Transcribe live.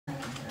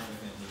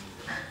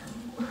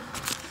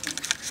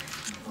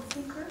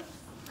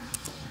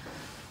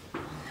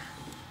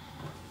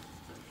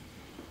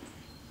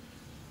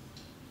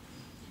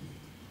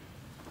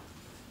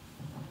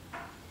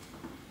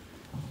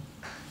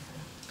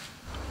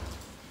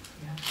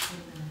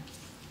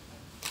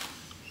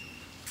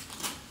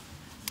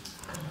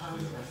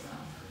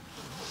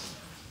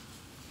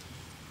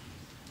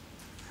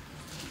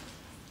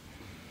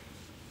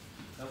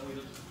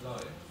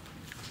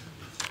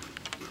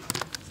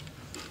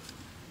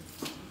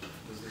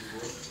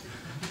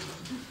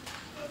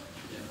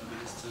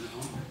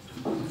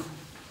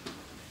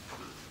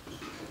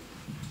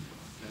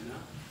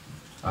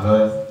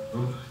Hello.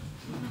 Ooh.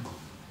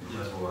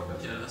 That's work.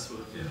 Yeah, that's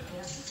what. Yeah.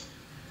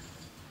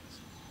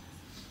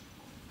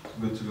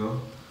 Good to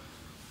go.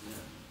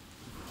 Yeah.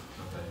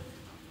 Okay.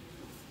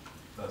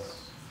 That's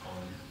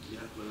on.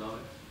 Yeah, we're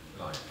live.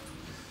 Live.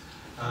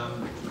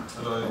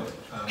 Hello.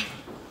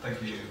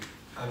 Thank you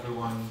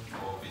everyone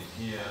for being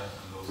here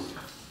and those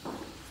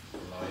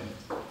online.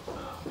 I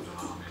don't know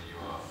how many you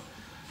are.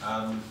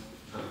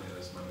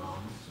 There's my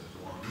mom. So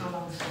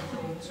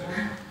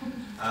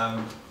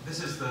one. This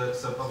is the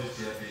self-published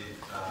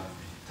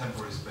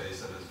temporary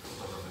space at the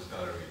Photographer's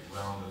Gallery. We're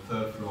on the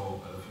third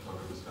floor at the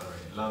Photographer's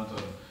Gallery in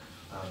London.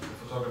 The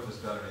Photographer's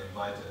Gallery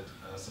invited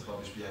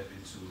self-published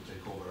BFB to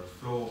take over a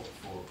floor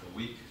for a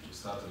week. We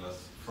started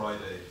last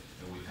Friday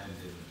and we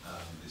ended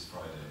this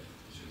Friday,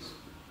 which is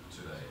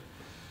today.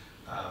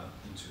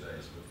 In 2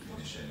 days we're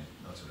finishing,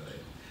 not today.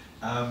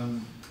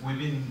 We've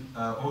been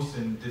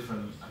hosting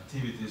different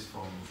activities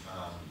from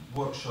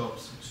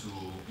workshops to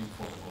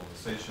informal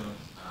conversation.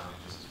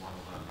 This is one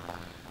of them.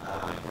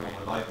 From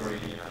a library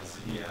here,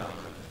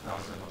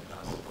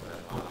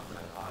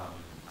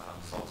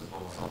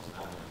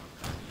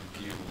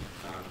 view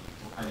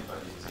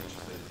anybody who's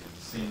interested in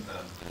seeing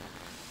them.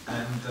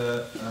 And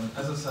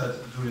as I said,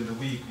 during the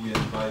week we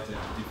invited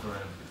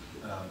different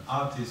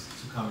artists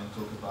to come and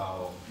talk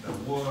about their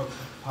work,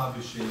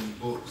 publishing,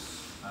 books,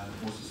 and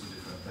all sorts of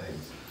different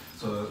things.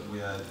 So we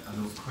had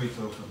an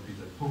creator from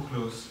Peter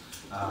Puklus,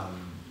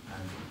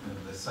 and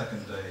the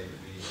second day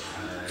we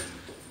had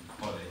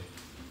Ollie.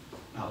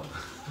 Oh.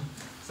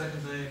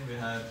 Second day we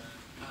had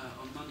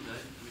on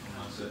Monday we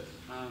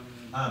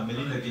had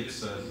Melinda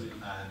Gibson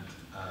and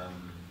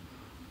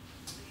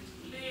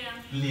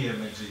Leah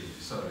McGee.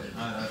 Sorry,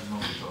 I had a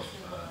moment of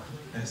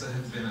it's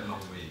been a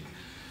long week.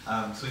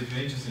 So if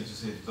you're interested to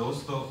see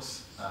those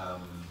talks,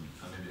 and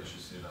maybe I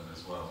should see them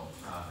as well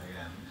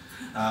again,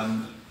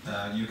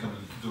 you can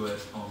do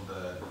it on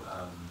the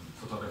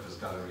Photographer's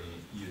Gallery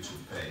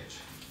YouTube page.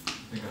 I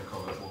think I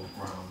covered all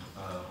ground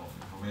of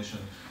information.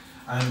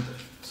 And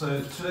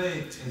so today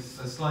it's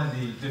a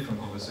slightly different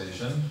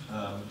conversation,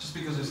 just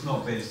because it's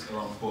not based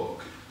around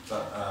book,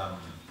 but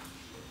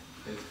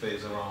it's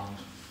based around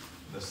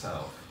the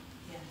self,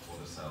 or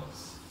the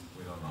selves,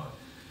 we don't know.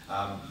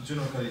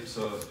 Juno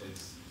Calypso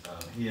is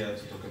here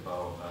to talk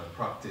about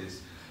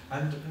practice,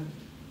 and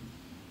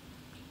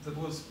there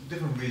was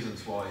different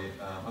reasons why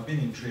I've been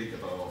intrigued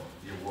about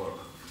your work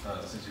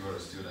since you were a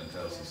student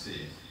at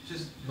LCC, which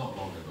is not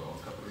long ago,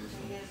 a couple of years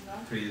ago?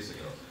 3 years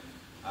ago.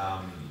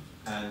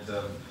 And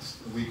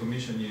we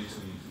commissioned you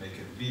to make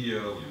a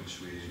video,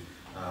 which we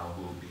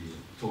will be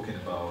talking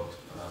about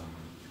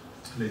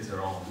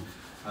later on.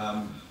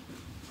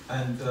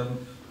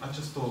 I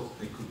just thought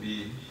it could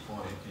be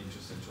quite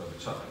interesting to have a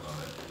chat about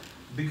it.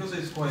 Because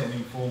it's quite an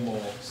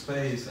informal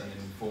space and an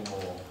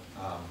informal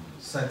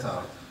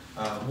setup,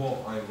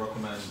 what I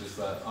recommend is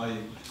that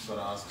I'm going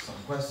to ask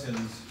some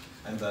questions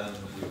and then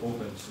we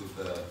open to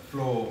the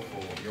floor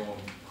for your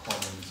own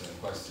comments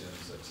and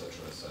questions,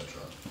 etc.,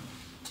 etc.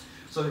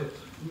 So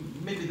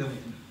maybe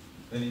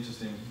an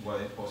interesting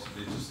way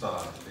possibly to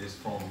start is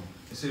from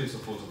a series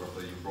of photographs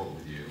that you brought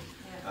with you,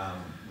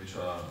 which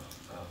are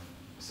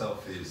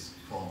selfies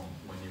from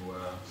when you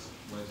were,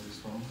 where is this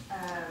from?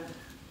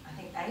 I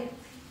think 8th,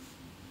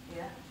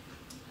 yeah.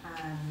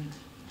 And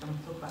do you want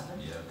to talk about them?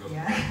 Yeah, go.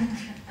 Yeah.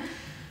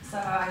 So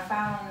I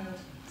found,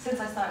 since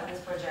I started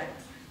this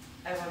project,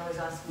 everyone always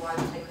asks why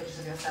do you take pictures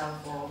of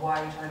yourself or why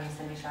are you trying to be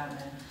Cindy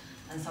Shannon?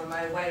 And so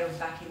my way of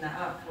backing that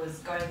up was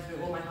going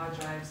through all my hard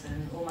drives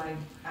and all my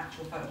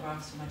actual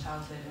photographs from my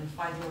childhood and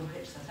finding all the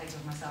pictures I've taken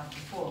of myself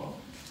before.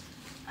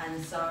 And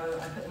so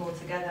I put them all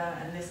together,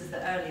 and this is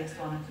the earliest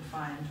one I could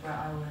find, where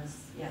I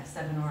was,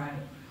 7 or 8,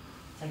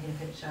 taking a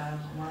picture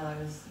on one of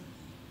those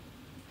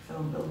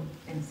little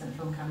instant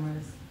film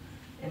cameras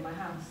in my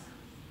house.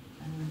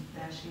 And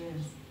there she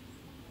is.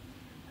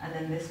 And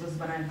then this was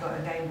when I got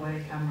a Game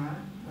Boy camera,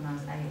 when I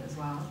was 8 as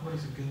well. What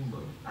is a Game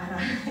Boy? I know,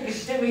 it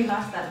didn't really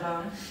last that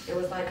long. It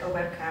was like a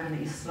webcam that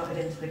you slotted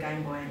into the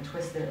Game Boy and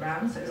twisted it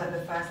around. So it was like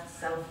the first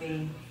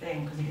selfie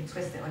thing, because you could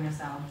twist it on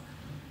yourself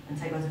and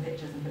take loads of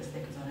pictures and put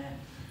stickers on it.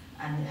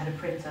 And it had a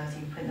printer, so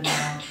you could print them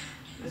out.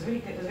 It was really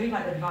good. It was really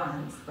like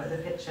advanced, but the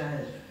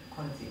picture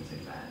quality was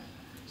really bad.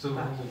 So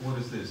what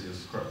is this? Your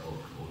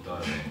scrapbook or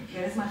diary?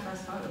 Yeah, this is my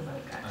first photo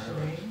book,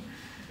 actually.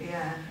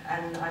 Yeah,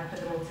 and I put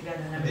them all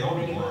together. And the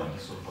only one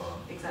so far.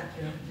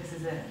 Exactly. This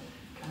is it.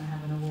 Can I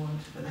have an award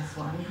for this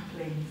one,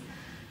 please?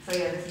 So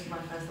yeah, this is my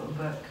first little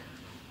book,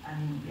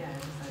 and yeah, it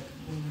was like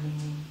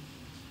really,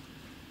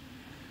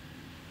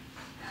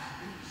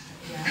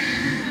 yeah.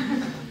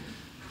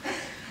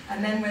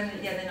 And then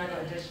then I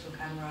got a digital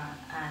camera,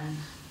 and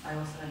I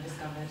also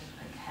discovered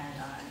like hair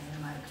dye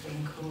and like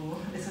being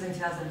cool. This was in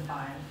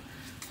 2005,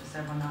 just so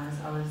everyone knows.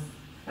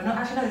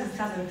 This is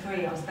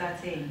 2003. I was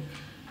 13.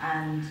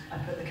 And I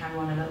put the camera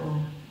on a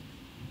little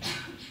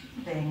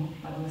thing,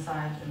 like on the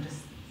side, and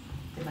just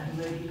did like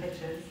movie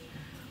pictures.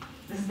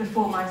 This is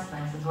before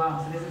MySpace as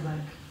well, so this is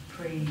like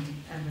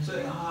pre-everything.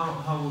 So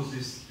how was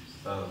this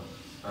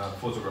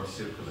photograph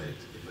circulate?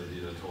 if they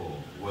did at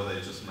all? Were they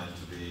just meant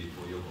to be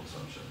for your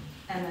consumption?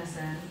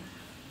 MSN,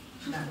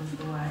 that was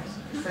the way.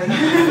 So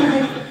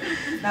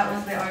that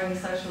was the only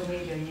social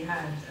media you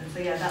had. And so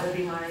yeah, that would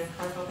be my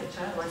profile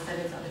picture, or I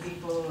send it to other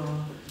people,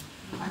 or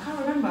I can't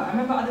remember. I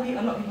remember other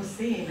people, a lot of people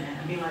seeing it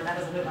and being like, that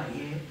doesn't look like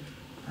you.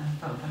 I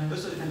felt kind of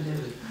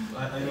offended.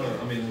 I know,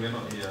 I mean, we're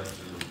not here to,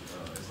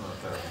 it's not a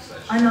therapy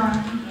session. I know,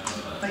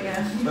 but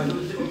yeah. But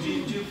do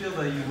you feel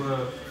that you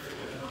were,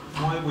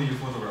 why were you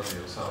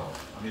photographing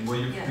yourself? I mean, were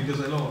you, because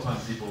a lot of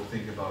times people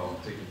think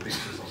about taking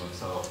pictures of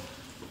themselves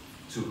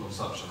to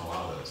consumption of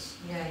others,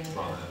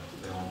 rather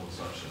than their own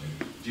consumption.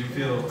 Do you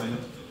feel,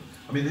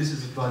 I mean, this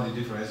is a slightly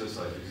different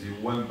exercise because you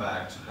went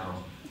back to kind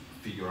of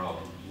figure out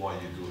why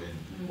you're doing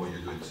what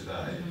you're doing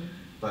today.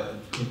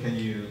 But can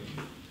you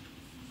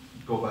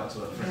go back to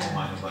that friend of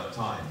mine at that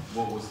time?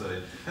 What was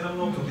the, and I'm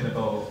not talking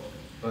about,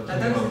 but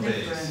those are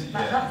different.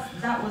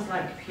 That was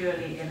like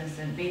purely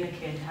innocent, being a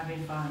kid,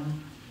 having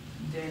fun,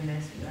 doing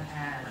this with your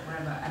hair, like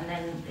whatever. And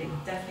then it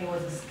definitely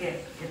was a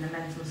skip in the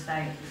mental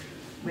state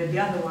with the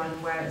other one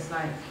where it's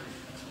like,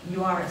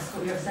 you are at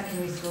school, you're at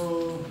secondary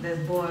school,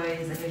 there's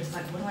boys, and you're just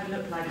like, what do I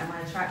look like? Am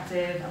I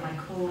attractive? Am I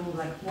cool?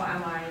 Like, what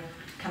am I?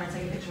 Can I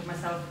take a picture of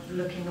myself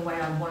looking the way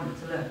I want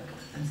to look?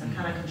 And so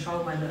can I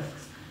control my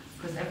looks?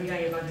 Because every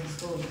day you're going to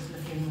school just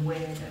looking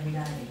weird every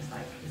day. It's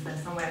like, is there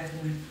some way I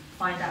can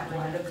find out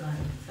what I look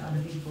like to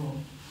other people?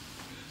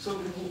 So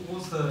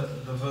what's the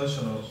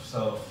version of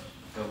self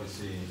that we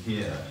see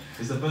here?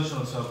 Is the version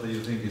of self that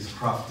you think is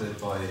crafted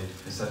by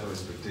a set of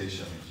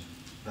expectations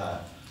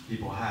that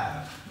people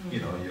have?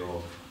 You know,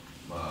 your,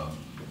 I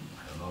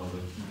don't know,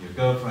 your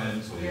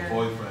girlfriends or your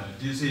boyfriend.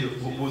 Do you see,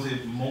 was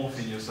it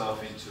morphing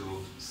yourself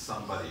into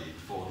somebody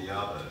for the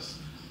others?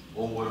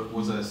 Or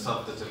was it a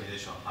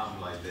self-determination, I'm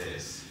like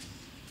this?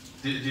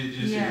 Did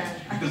you see it?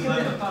 I think a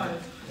bit of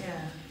both,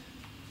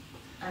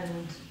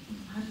 And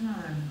I don't know,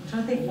 I'm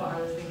trying to think what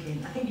I was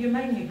thinking. I think you're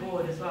mainly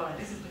bored as well. Like,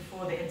 this is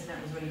before the internet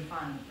was really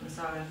fun. And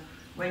so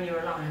when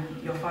you're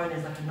alone, your phone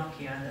is like a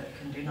Nokia that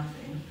can do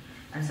nothing.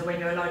 And so when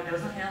you're alone, there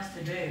was nothing else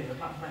to do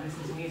apart from like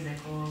listen to music,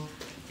 or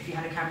if you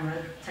had a camera,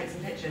 take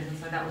some pictures. And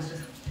so that was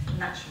just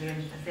naturally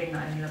a thing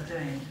that I ended up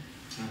doing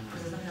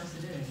because there's nothing else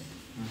to do.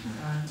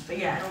 But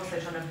yeah, and also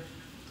trying to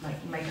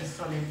like make a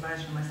solid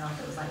version of myself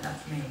that was like,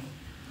 that's me.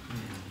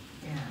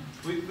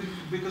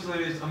 Because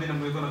there is, I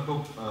mean, we're going to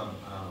go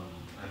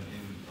and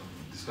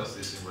discuss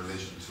this in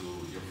relation to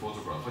your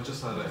photograph. I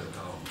just had a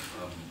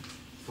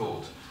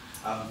thought.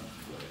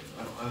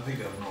 I think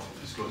I'm not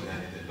disclosing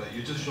anything, but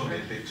you just showed me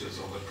pictures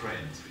of a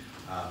print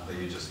that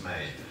you just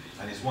made,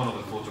 and it's one of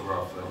the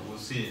photographs that we'll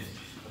see.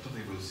 I don't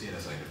think we'll see in a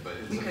second, but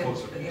it's a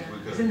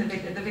photograph. It's in the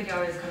video. The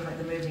video is kind of like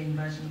the moving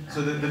version of that.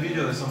 So the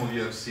video that some of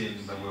you have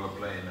seen that we were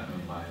playing at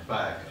my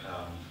back,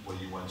 where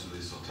you went to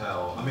this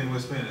hotel. I mean, we'll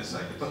explain in a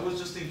second, but I was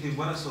just thinking,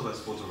 when I saw this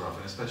photograph,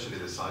 and especially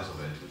the size of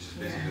it, which is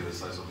basically the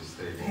size of this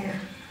table,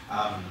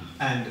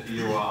 and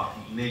you are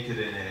naked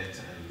in it,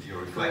 and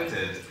you're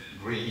reflected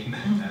green,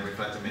 and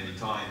reflected many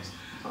times.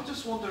 I'm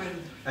just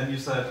wondering, and you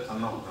said,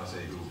 I'm not going to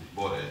say who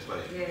bought it,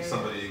 but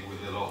somebody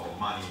with a lot of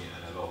money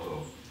and a lot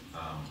of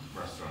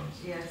restaurants.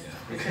 Yes,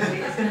 it's going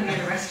to be in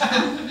a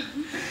restaurant.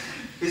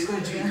 It's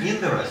going to be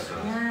in the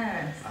restaurant?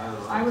 Yes.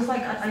 I was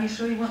like, are you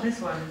sure you want this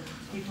one?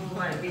 People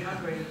might be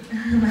hungry.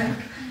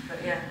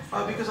 But yeah.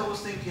 Because I was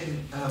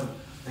thinking,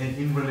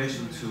 in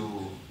relation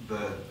to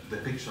the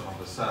depiction of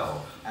the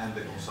self and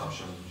the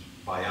consumption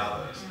by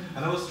others,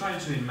 and I was trying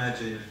to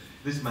imagine,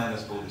 this man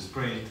has bought this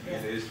print,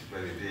 it is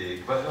very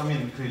big, but I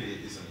mean, clearly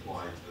it isn't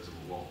quite as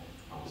what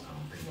I was kind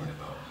of thinking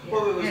about.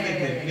 Well, I was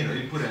thinking, you know,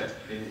 you put it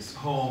in his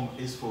home,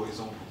 it's for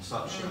his own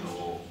consumption,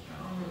 or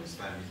his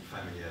family,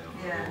 I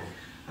don't know.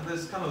 And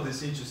there's kind of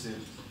this interesting,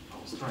 I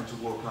was trying to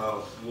work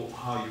out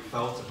how you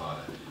felt about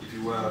it. If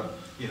you were,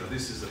 you know,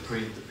 this is a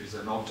print, it's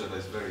an object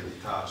that's very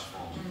detached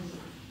from,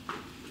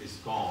 it's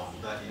gone,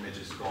 that image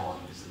is gone,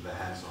 it's in the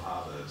hands of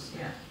others.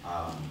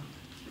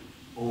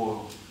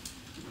 Or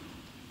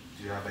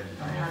do you have any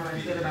kind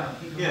of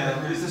feeling?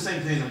 Yeah, it's the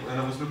same thing, and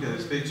I was looking at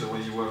this picture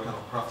where you were kind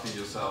of crafting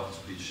yourself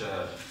to be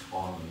shared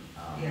on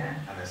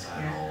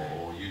MSN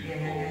or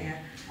YouTube or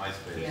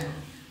MySpace.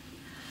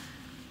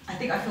 I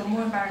think I feel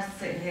more embarrassed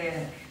sitting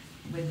here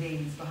with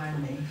these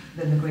behind me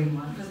than the green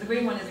one, because the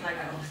green one is like,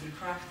 I obviously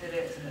crafted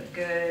it to look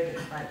good,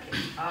 it's like,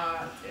 it's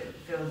art, it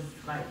feels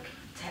like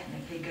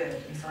technically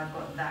good, and so I've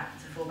got that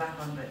to fall back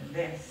on, but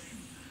this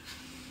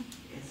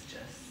is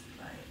just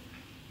like,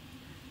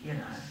 you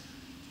know.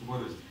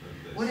 What is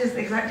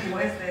this?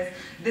 What is this?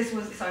 This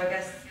was, so I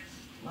guess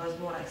I was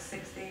more like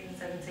 16,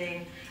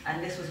 17,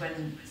 and this was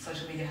when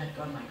social media had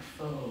gone like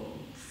full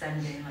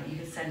sending, like you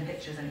could send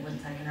pictures and it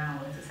wouldn't take an hour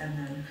to send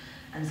them.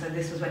 And so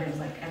this was when it was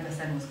like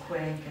MSN was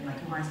quick and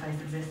like MySpace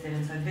existed,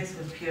 and so this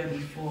was purely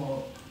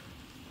for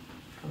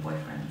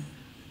boyfriends.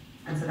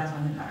 And so that's why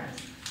I'm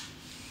embarrassed.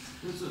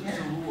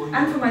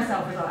 And for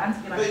myself as well, and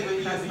to be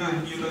like, that's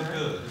nice. You look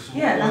good. So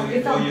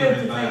it felt good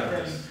to take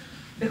them.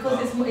 Because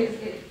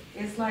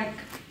it's like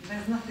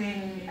there's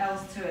nothing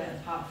else to it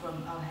apart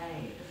from, oh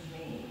hey, this is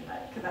me,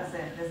 like, that's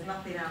it. There's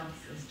nothing else,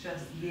 it's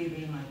just you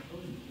being like,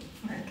 ooh,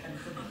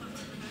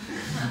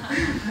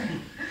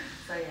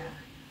 so yeah.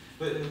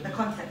 But the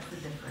context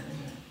is different,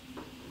 isn't it?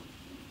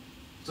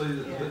 So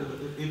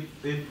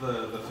if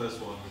the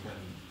first one, we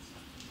can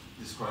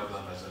describe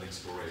them as an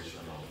exploration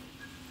of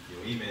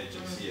your image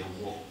and see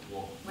what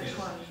which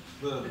one?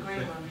 The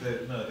green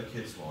one? No, the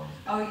kids one.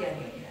 Oh yeah.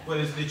 Well,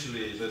 it's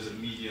literally, there's a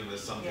medium,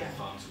 there's something Yeah.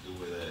 fun to do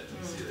with it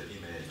and see the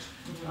image.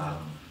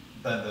 Mm-hmm.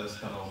 Then there's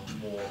kind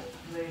of more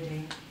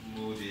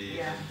moody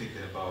Yeah. and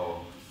thinking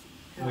about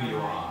Who who am you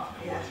I? are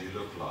and Yeah. what you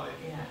look like.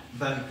 Yeah.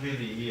 Then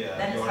clearly here,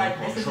 Then you're it's like,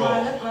 in this is control. what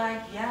I look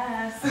like,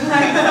 yes.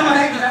 like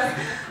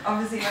that's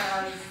obviously when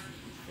I was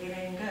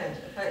feeling good.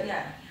 But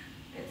yeah,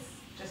 it's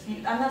just,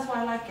 and that's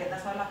why I like it.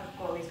 That's why I like I've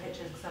got all these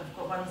pictures, because I've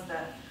got ones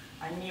that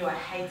I knew I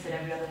hated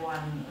every other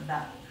one of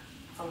that,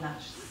 from that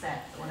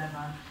set or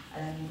whatever, and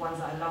then ones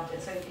that I loved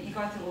it. So you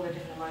go through all the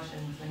different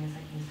emotions when you're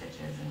taking these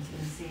pictures, and you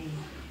can see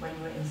when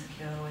you were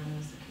insecure, when you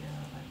were secure.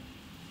 Like.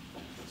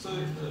 So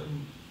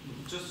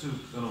just to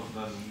kind of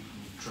then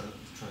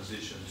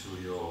transition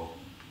to your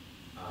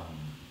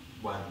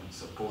when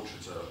it's a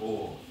portraiture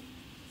or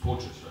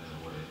portraiture in a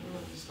way, you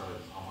can describe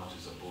how much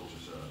is a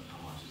portraiture and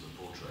how much is a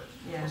portrait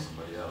for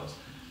somebody else,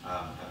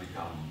 and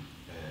become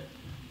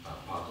a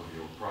part of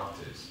your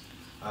practice.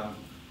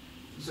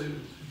 So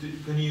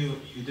can you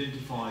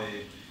identify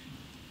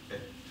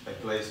a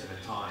place and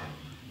a time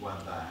when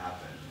that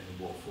happened and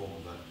in what form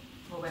that?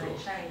 Well, when it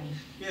changed.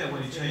 Yeah,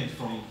 when it changed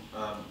from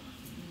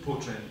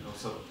portrait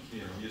or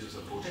uses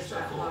a portrait. Just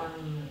that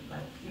one,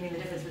 like, you mean the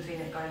difference between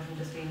it going from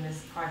just being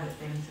this private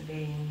thing to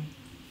being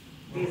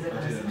these are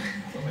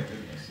oh my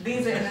goodness.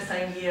 These are in the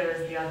same year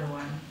as the other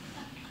one.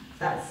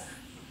 That's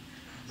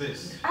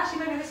this. Actually,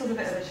 maybe this was a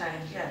bit of a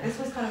change. Yeah, this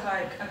was kind of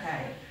like,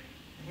 okay,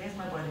 here's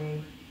my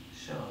body.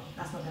 Sure,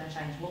 that's not going to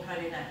change. What can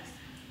I do next?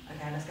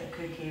 Okay, let's get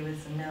kooky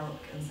with some milk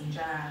and some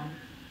jam.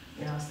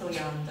 You know, I'm still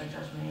young, don't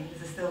judge me.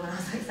 This is still when I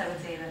was like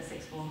 17 at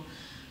sixth form.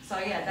 So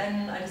yeah,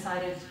 then I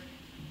decided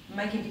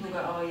making people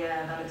go, oh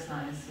yeah, that looks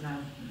nice, you know,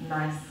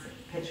 nice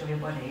picture of your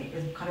body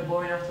is kind of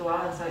boring after a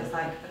while. And so it's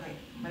like, okay,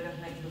 maybe I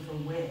can make people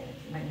feel weird,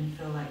 make them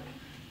feel like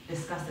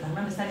disgusted. I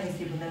remember sending these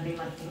people and then being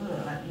like,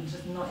 ugh, like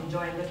just not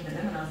enjoying looking at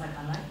them, and I was like,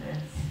 I like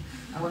this.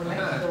 I want to make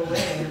them feel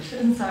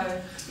weird. And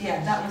so,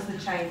 yeah, that was the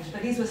change.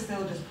 But these were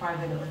still just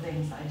private little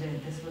things that I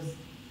did. This was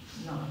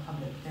not a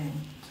public thing.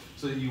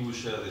 So you will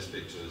share these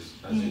pictures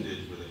as you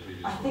did with the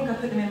previous one? I think I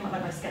put them in like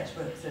my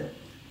sketchbooks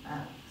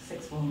at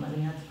sixth form, like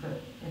when you had to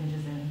put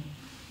images in.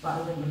 But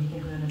I wouldn't really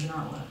think of them as an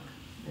artwork.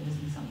 They'd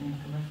just be something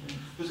like a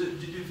reference.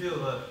 Did you feel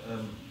that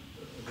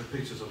the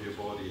pictures of your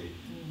body,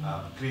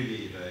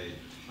 clearly they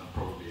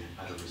probably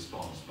had a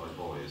response by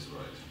boys,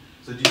 right?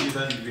 So did you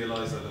then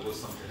realise that there was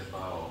something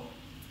about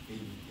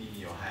in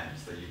your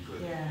hands that you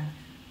could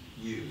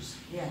use?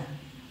 Yeah,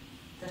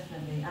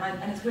 definitely.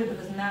 And it's weird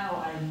because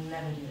now I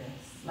never do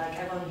this. Like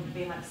everyone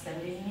being like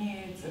sending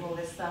nudes and all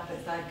this stuff,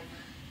 it's like,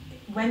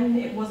 when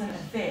it wasn't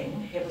a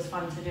thing, it was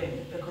fun to do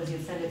because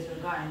you'd send it to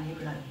a guy and he'd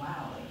be like,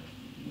 wow, like,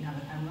 you have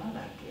a camera?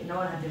 Like, no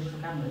one had digital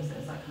cameras, so it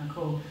was like kind of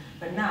cool.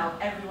 But now,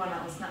 everyone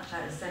on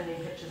Snapchat is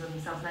sending pictures of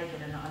themselves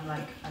naked and I'm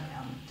like, okay,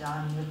 I'm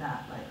done with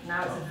that. Like,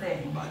 now it's a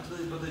thing. But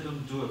they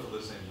don't do it for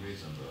the same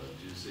reason, though,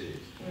 do you see?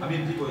 Yeah. I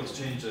mean, people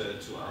exchange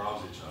to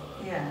arouse each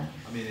other. Yeah.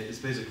 I mean, it's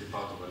basically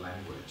part of a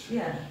language.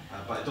 Yeah.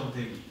 But I don't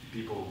think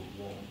people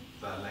want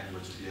that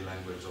language to be a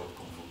language of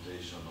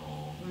confrontation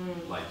or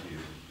like you.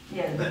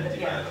 Yeah,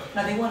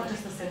 no, they want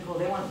just the simple,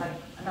 they want like,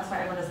 and that's why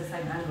everyone does the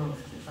same angles,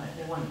 because it's like,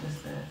 they want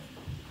just the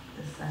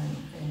same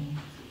thing.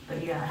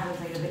 But yeah, I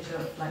haven't taken a picture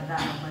like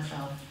that of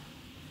myself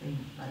in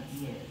like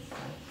years,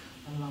 like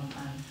a long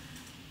time.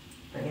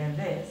 But yeah,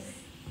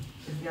 this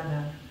is the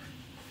other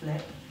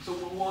flip. So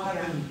what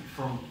happened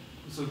from,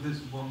 so this,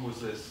 when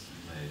was this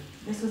made?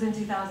 This was in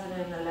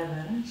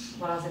 2011,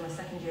 while I was in my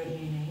second year at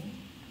uni,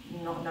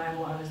 not knowing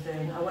what I was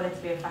doing. I wanted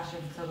to be a fashion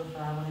photographer,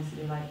 I wanted to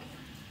do like,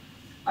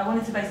 I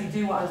wanted to basically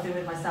do what I was doing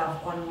with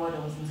myself on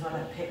models, and so I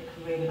like pick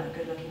really like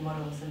good looking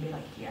models and be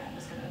like, yeah, I'm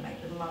just gonna make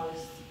the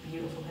most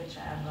beautiful picture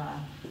ever,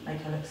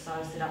 make her look so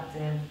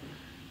seductive.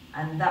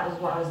 And that was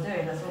what I was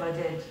doing, that's all I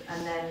did.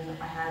 And then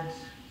I had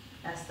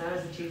Esther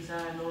as a tutor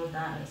and all of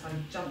that, and so I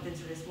jumped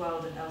into this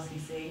world at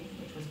LCC,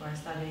 which was where I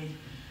studied,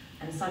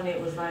 and suddenly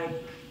it was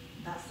like,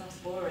 that stuff's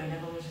boring.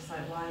 Everyone was just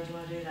like, why do you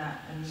want to do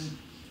that? And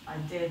I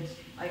did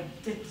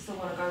still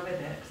want to go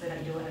with it, because they let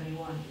you do whatever you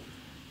want.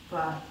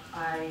 But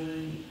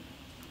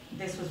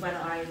this was when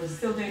I was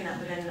still doing that,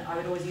 but then I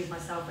would always use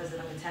myself as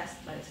like a test,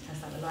 like to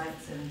test out the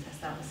lights and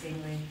test out the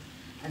scenery.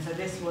 And so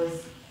this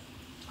was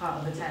part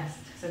of the test.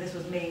 So this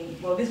was me,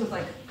 well this was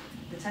like,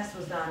 the test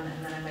was done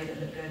and then I made it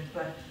look good,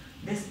 but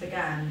this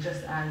began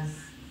just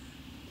as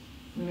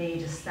me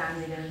just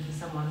standing in for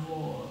someone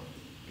more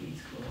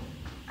beautiful.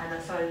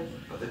 And so,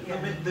 but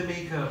the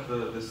makeup,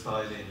 the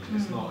styling,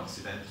 it's not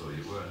accidental.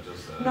 You weren't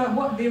just. No,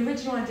 what the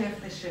original idea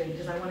for the shoot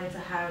is I wanted to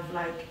have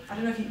like, I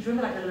don't know if you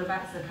remember like the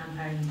Lavazza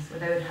campaigns where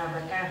they would have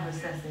like air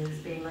hostesses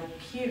being like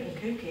cute and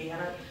kooky,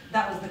 and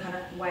that was the kind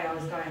of way I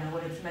was going. I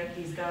wanted to make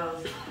these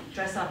girls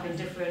dress up in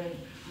different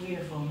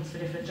uniforms for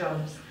different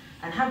jobs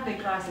and have big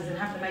glasses and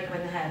have the makeup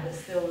and the hair, but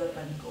still look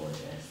like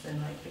gorgeous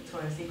and like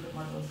Victoria's Secret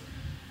models.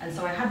 And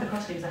so I had the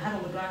costumes, I had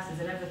all the glasses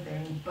and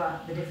everything,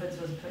 but the difference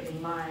was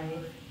putting my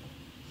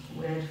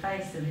weird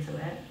face into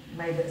it,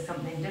 made it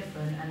something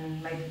different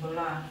and made people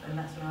laugh. And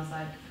that's when I was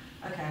like,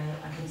 okay,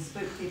 I can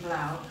spook people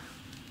out,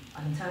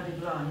 I can turn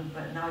people on,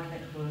 but now I can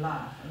make people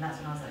laugh. And that's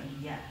when I was like,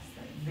 yes,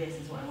 like,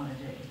 this is what I want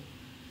to do.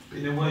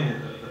 In a way,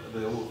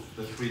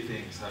 the three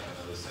things happen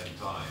at the same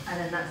time. And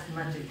then that's the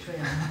magic trio.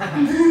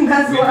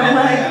 That's what I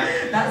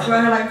like. That's where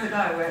I like to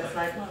go, where it's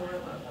like,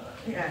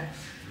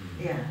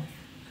 yeah.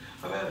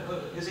 I mean,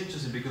 it's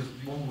interesting because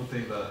one would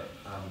think that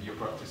your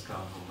practice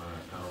comes from a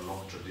kind of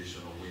long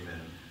tradition of women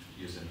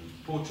using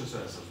portraits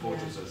as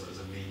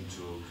a means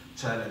to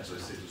challenge the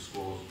status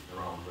quo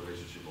around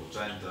relationship of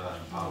gender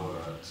and power,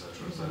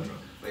 etc., etc.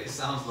 But it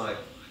sounds like,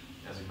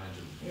 as you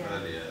mentioned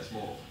earlier, it's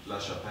more La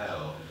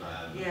Chapelle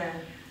than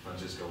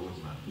Francesca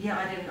Woodman. Yeah,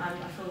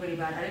 I feel really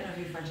bad. I didn't know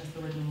who Francesca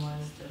Woodman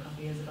was till a couple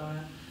of years ago.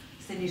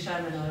 Cindy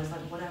Sherman, I was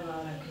like,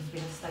 whatever, because we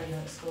had to study her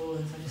at school,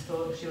 and so I just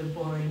thought she was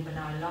boring, but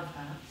now I love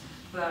her.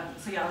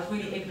 But, so yeah, I was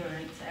really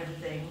ignorant to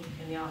everything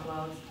in the art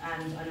world,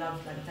 and I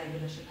loved like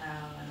David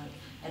LaChapelle and like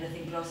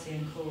anything glossy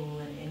and cool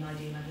and in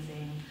ID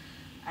magazine.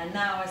 And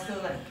now I still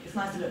like, it's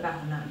nice to look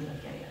back on that and be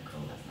like, yeah,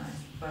 cool, that's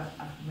nice, but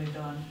I've moved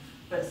on.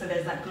 But so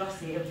there's that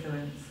glossy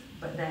influence,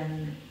 but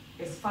then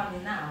it's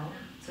fun now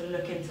to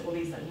look into all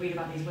these, like read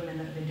about these women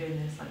that have been doing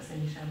this, like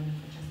Cindy Sherman and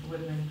Francesca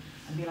Woodman,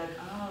 and be like,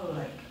 oh,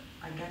 like,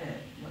 I get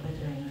it, what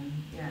they're doing, and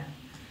yeah.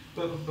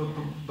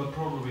 But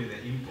probably the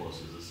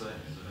impulse is the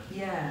same, isn't it?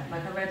 Yeah,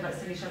 like I read like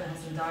Cindy Sherman has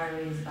some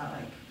diaries about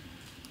like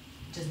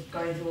just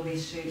going through all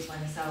these shoots by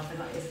herself, and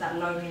like it's that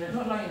loneliness,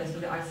 not loneliness,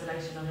 but the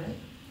isolation of it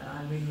that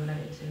I really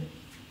related to.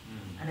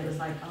 And it was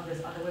like, oh,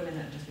 there's other women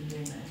that have just been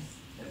doing this,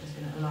 that have just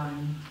been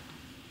alone,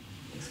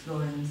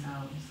 exploring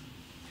themselves.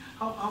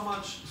 How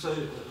much? So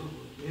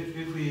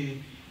if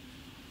we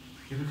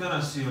can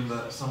assume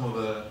that some of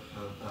the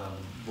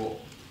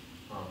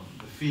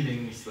the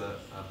feelings that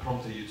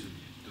prompted you to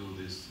do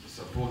this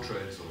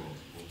portraits or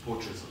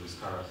portraits of this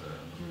character,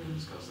 and we can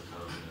discuss the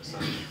character in a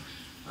second,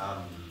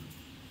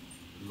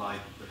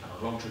 like the kind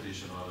of long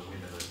tradition of other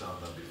women that have done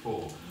that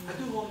before. I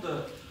do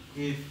wonder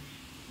if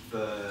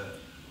the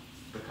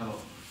kind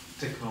of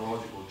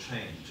technological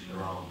change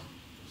around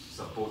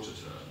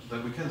self-portraiture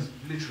that we can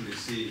literally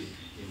see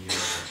in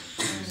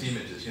these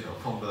images, you know,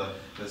 from the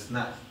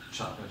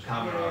Snapchat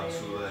camera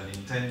to the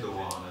Nintendo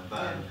one, and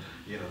then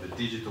the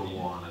digital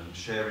one, and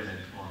sharing it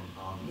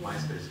on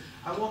MySpace.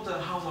 I wonder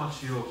how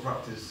much your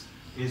practice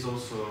is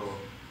also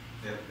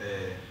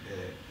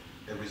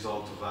a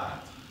result of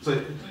that. So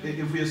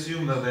if we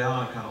assume that there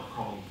are kind of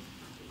common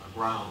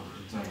ground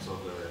in terms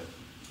of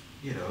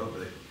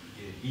the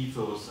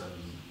ethos and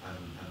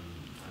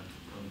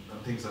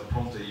things that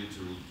prompted you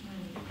to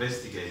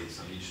investigate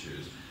some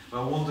issues,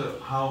 but I wonder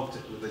how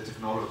the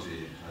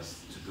technology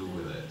has to do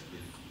with it.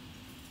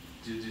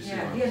 Do you see what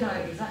I'm saying? No,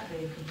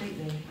 exactly,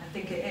 completely. I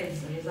think it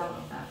is a result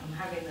of that, from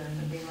having them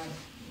and being like,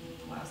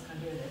 what else can I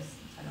do with this?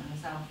 I don't know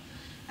myself.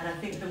 And I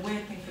think the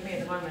weird thing for me at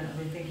the moment, I've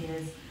been thinking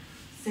is,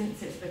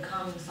 since it's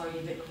become so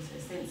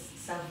ubiquitous, since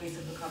selfies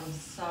have become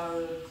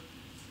so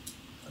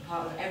a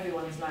part of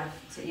everyone's life,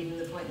 to even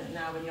the point that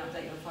now when you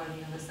update your phone,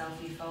 you have a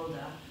selfie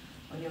folder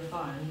on your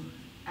phone.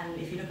 And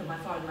if you look at my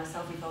phone, my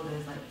selfie folder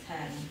is like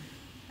 10,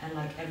 and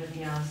like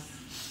everything else,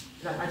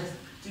 like I just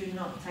do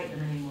not take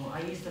them anymore.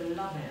 I used to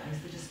love it. I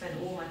used to just spend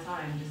all my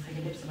time just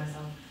taking pictures of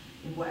myself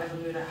in whatever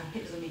mood. I have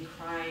pictures of me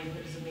crying,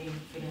 pictures of me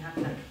feeling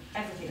happy, like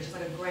everything. It's just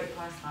like a great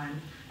pastime.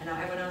 And now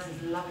everyone else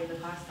is loving the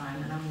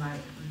pastime, and I'm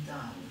like, I'm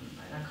done.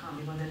 Like, I can't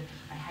be bothered.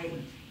 I hate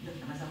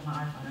looking at myself on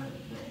my iPhone.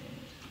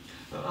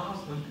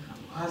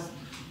 Has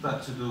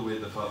that to do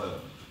with the fact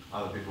that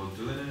other people are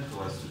doing it,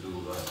 or has to do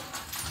with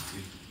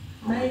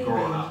you've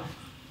grown up?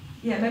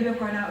 Yeah, maybe I've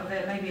grown out of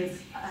it. Maybe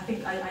it's, I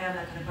think I am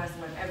that kind of person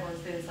where if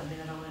everyone's doing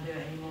something, I don't want to do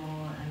it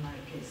anymore, and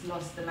like it's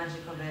lost the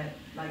magic of it.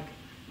 Like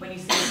when you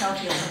see a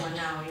selfie of someone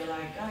now, you're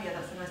like, oh yeah,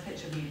 that's a nice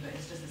picture of you, but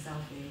it's just a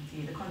selfie to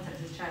you. The context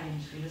has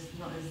changed. You're just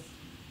not as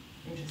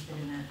interested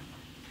in it.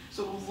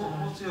 So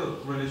what's your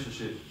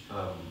relationship?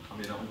 I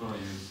mean, I'm going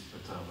to use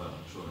a term that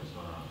I'm sure is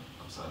going to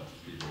upset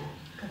people.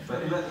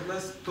 But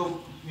let's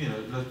talk,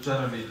 let's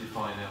generally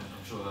define it.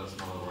 I'm sure that's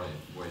not the right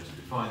way to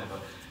define it,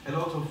 but a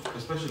lot of,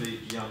 especially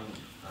young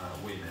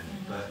women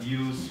that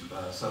use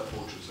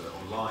self-portraits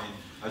online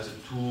as a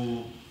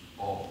tool,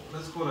 or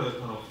let's call it a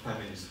kind of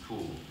feminist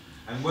tool,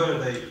 and where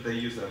they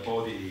use their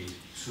body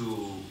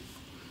to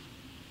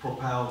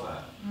propel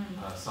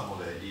that, some of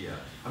the idea.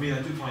 I mean,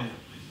 I do find,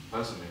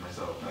 personally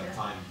myself, at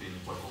times being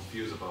quite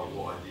confused about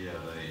what idea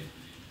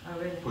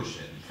they push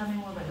in. Tell me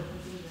more about the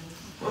confusion.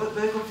 Well,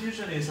 the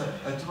confusion is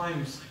at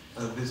times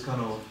this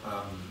kind of,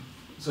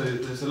 so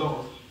there's a lot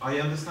of I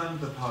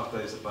understand the part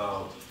that is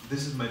about,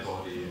 this is my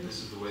body, this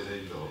is the way that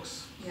it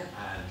looks, Yeah.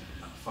 and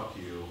fuck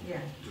you,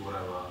 Yeah. do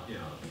whatever,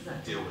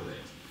 Exactly. deal with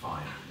it,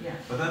 fine. Yeah.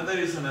 But then there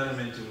is an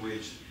element in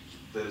which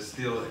there's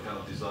still a kind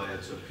of desire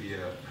to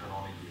appear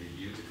canonically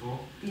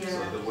beautiful. Yeah.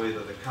 So the way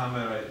that the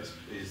camera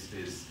is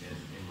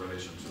in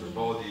relation to the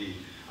body.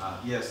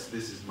 Yes,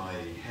 this is my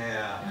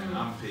hair and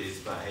armpits,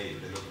 but hey,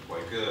 they look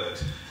quite good.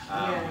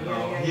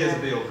 Here's a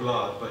bit of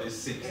blood, but it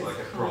seems like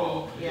a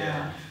cool. prop.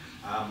 Yeah.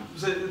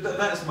 So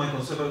that's my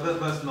concept, but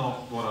that's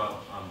not what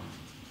I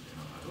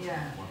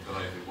don't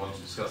know if you want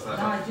to discuss that.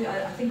 No, I do.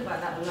 I think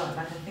about that a lot.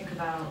 Like I think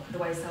about the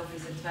way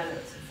selfies have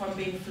developed from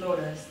being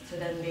flawless to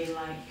then being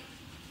like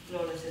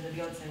flawless in the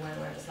Beyonce way,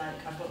 where it's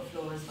like I've got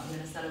flaws, but I'm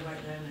going to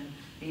celebrate them and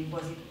be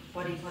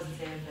body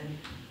positive and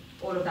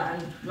all of that.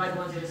 And like the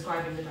ones you're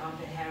describing with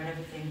armpit hair and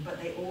everything,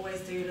 but they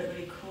always do look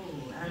really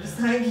cool. And I'm just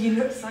like, you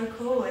look so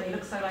cool, and you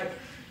look so like,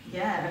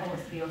 everyone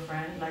wants to be your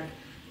friend. Like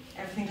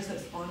everything just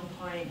looks on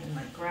point and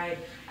like great.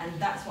 And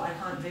that's what I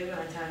can't do when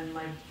I turn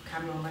my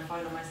camera on my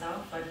phone on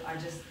myself. Like I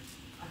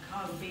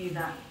can't be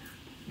that,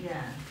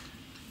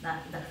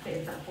 that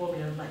fits that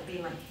formula of like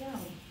being like, I'm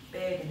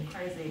big and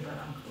crazy, but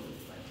I'm cool.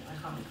 Like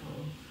I can't be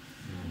cool.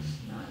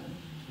 No.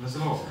 There's a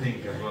lot of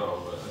pink as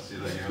well, but I see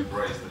that you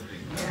embrace the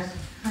pink. Yeah,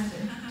 kind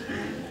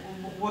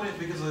of.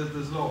 Because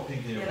there's a lot of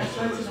pink in your let's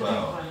go pictures to as the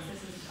well. pink ones.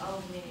 This is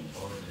old me.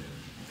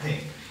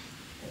 Pink.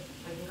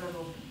 I can go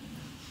more.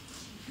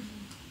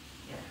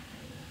 Yeah.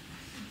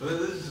 But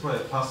this is quite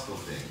a pastel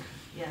pink.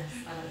 Yes,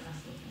 I like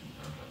pastel pink.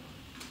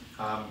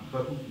 Okay.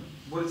 But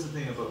what is the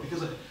thing about,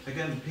 because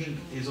again, pink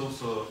is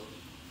also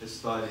a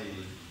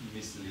slightly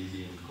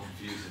misleading,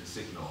 confusing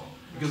signal.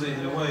 Because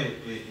in a way,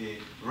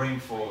 it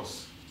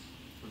reinforces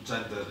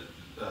gender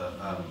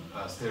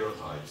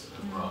stereotypes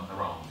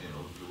around,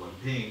 blue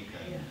and pink,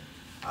 and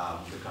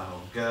the kind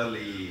of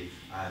girly,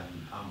 and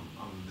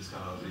I'm this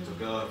kind of little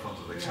girl in front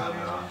of the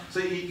camera. So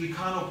you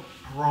kind of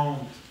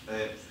prompt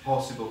a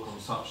possible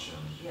consumption.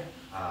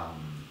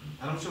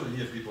 And I'm sure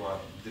here people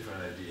have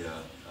different idea,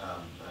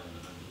 and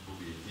it will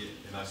be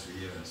nice to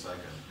hear in a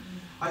second.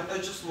 I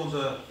just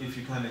wonder if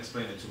you can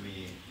explain it to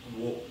me,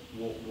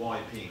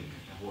 why pink,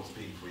 and what's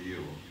pink for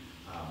you,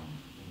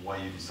 why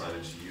you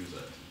decided to use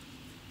it.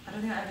 I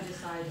don't think I ever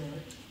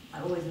decided.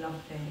 I always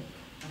loved pink.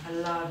 Like I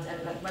loved,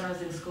 like when I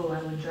was in school,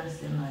 I would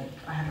dress in like,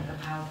 I had like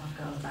a Powerpuff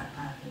Girls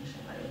backpack and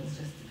shit. Like it was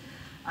just,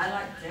 I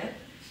liked it.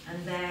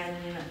 And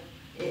then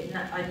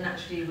I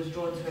naturally was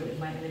drawn to it with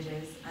my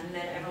images. And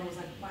then everyone was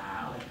like,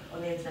 wow, like on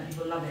the internet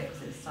people love it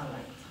because it's so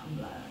like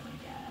Tumblr,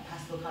 like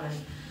pastel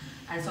colours.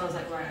 And so I was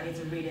like, right, I need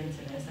to read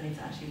into this. I need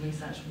to actually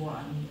research what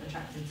I'm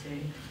attracted to.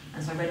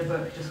 And so I read a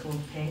book just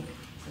called Pink.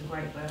 It's a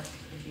great book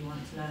if you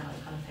want to learn about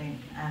the colour pink.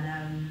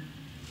 And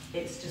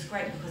it's just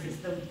great because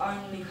it's the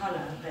only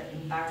colour that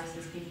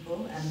embarrasses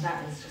people, and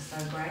that is just so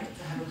great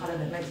to have a colour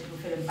that makes people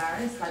feel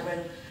embarrassed. Like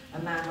when a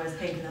man wears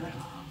pink and they're like,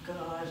 oh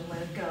god, I'm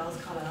wearing a girl's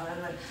colour.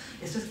 And like,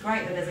 it's just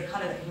great that there's a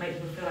colour that can make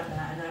people feel like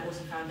that. And then I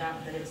also found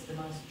out that it's the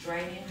most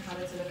draining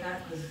colour to look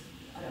at, because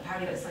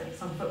apparently it's like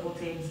some football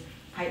teams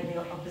hate the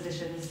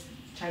opposition's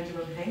changing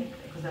room pink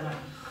because they're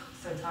like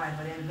so tired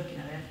by the end of looking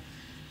at it.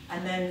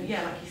 And then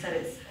like you said,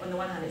 it's on the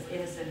one hand it's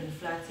innocent and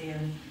flirty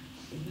and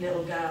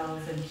little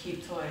girls and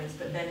cute toys,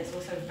 but then it's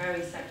also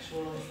very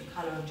sexual. It's the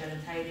colour of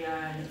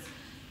genitalia, and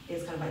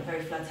it's kind of like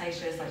very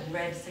flirtatious. Like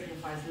red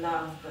signifies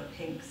love, but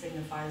pink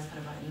signifies kind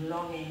of like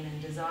longing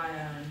and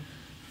desire and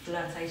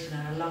flirtation,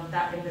 and I love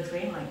that in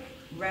between. Like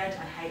red,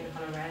 I hate the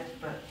colour red,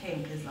 but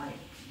pink is like,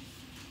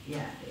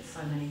 it's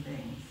so many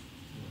things.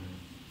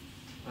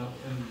 And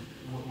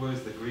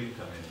where's the green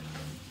come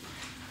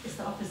in? It's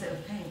the opposite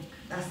of pink.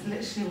 That's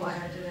literally why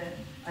I did it.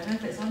 I don't know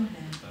if it's on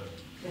here.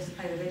 You have to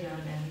play the video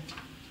again.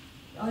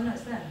 Oh no,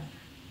 it's there.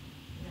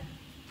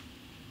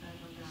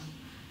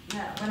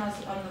 Yeah, when I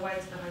was on the way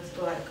to the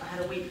hotel, like I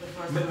had a week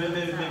before I started.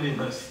 Maybe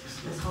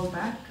let's hold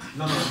back.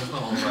 No, let's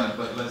not hold back,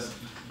 but let's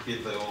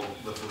give the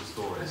full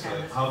story. Okay,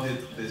 so how did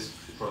this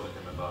project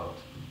come about?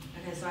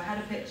 Okay, so I had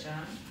a picture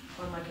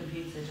on my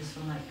computer just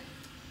from like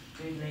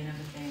Googling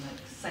everything,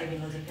 like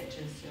saving loads of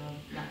pictures to your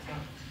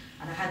laptop.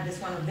 And I had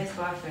this one of this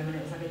bathroom, and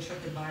it was like a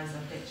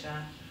TripAdvisor picture.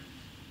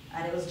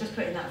 And it was just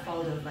put in that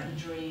folder of like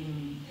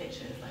dream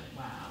pictures, like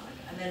wow.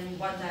 And then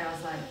one day I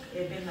was like,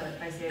 it had been like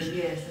basically a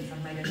year since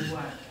I've made any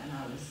work, and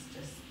I was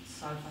just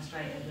so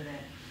frustrated with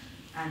it.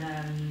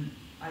 And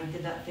I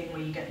did that thing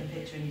where you get the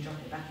picture and you drop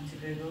it back into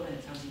Google and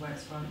it tells you where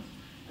it's from.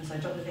 And so I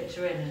dropped the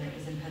picture in, and it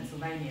was in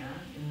Pennsylvania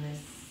in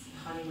this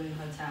honeymoon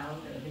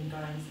hotel that had been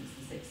going since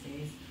the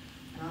 60s.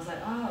 And I was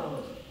like, like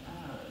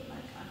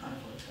I can't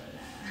afford to go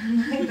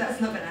there. Like,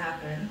 that's not going to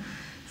happen.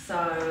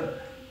 So.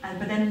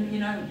 But then,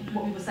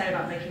 what people say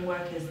about making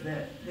work is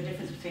that the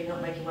difference between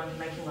not making work and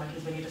making work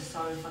is when you're just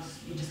so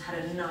you just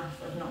had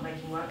enough of not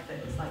making work that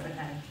it's like,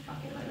 okay,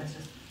 fuck it, like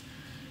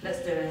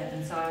let's do it.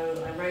 And so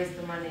I raised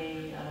the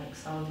money, I like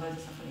sold loads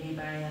of stuff on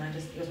eBay, and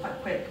it was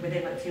quite quick.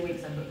 Within like 2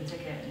 weeks I booked the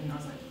ticket, and I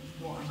was like,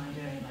 what am I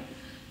doing? Like,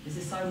 this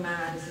is so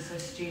mad, this is so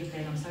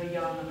stupid, I'm so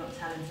young, I'm not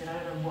talented, I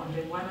don't know what I'm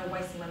doing. Why am I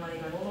wasting my money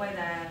going all the way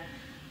there?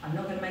 I'm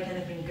not going to make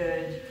anything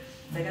good.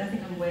 they're going to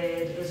think I'm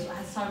weird. I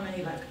had so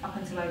many, like, up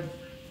until I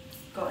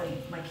got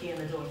my key in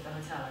the door for the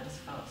hotel, I just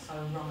felt so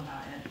wrong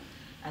about it.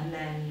 And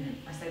then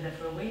I stayed there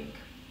for a week,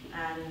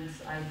 and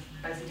I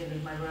basically didn't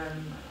leave my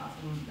room, apart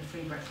from the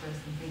free breakfast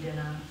and free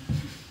dinner.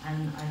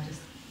 And I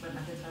just went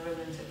back into my room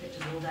and took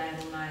pictures all day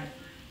and all night.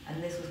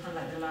 And this was kind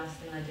of like the last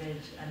thing I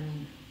did.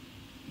 And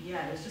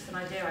yeah, it was just an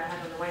idea I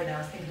had on the way there. I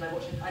was thinking like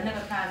watching, I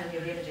never plan any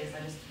of the images,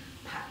 I just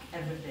pack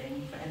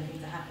everything for anything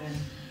to happen.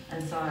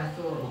 And so I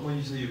thought... When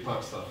you say you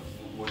pack stuff,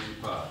 what do you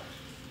pack?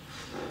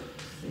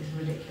 It's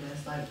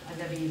ridiculous, like I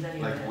never use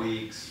any of it. Like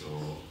wigs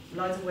or...?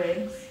 Loads of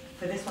wigs.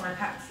 For this one I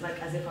packed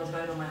like as if I was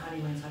going on my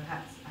honeymoon, so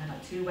I had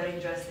like 2 wedding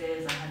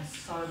dresses, I had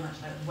so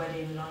much like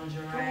wedding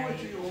lingerie. Why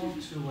do you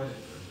own 2 wedding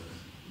dresses?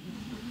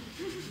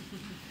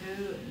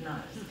 Who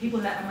knows? People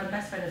let, my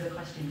best friend is a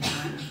costume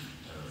designer,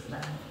 so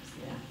that helps,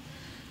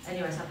 yeah.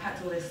 Anyway, so I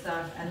packed all this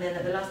stuff, and then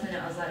at the last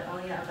minute I was like, oh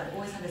yeah, I've like,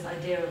 always had this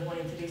idea of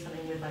wanting to do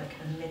something with like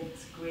a mint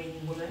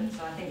green woman,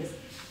 so I think it's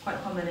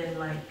quite common in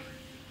like,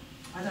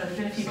 I don't know, there's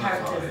been a few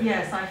characters,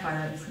 yeah, sci-fi,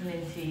 like this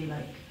minty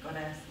like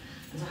goddess.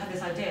 And so I had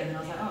this idea, and then I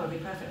was like, oh, it'd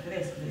be perfect for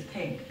this, because it's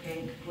pink,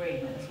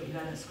 green, like that's what you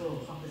learn at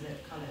school,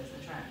 opposite colours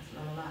attract,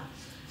 blah, blah, blah.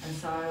 And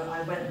so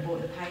I went and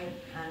bought the paint,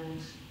 and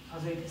I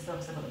was really pissed off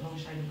because I got the wrong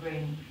shade of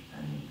green,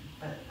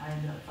 but I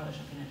ended up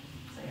photoshopping it,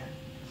 so yeah.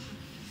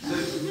 So,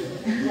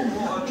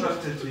 what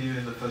attracted to you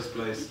in the first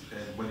place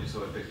when you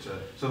saw a picture?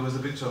 So it was a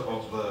picture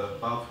of the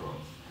bathroom?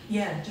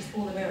 Yeah, just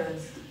all the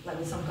mirrors, like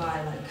with some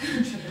guy, like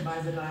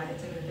TripAdvisor guy,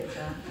 taking a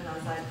picture, and I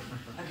was like,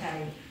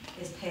 okay,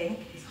 it's pink,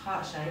 it's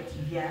heart-shaped,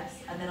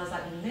 yes, and then I was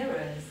like,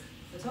 mirrors,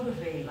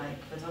 photography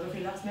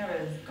loves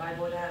mirrors, Guy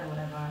Bourdin or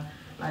whatever,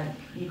 like,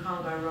 you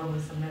can't go wrong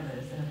with some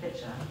mirrors in a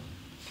picture.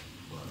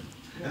 Right.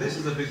 Yeah. And this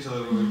is a picture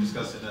that we were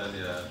discussing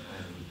earlier,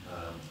 and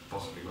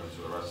possibly going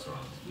to a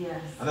restaurant.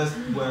 Yes. And that's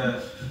where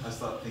I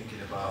start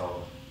thinking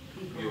about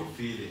people. Your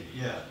feeling,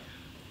 yeah.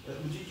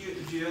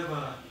 Do you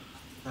ever,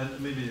 and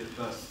maybe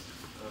that's,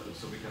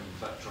 so we can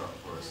backtrack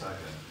for a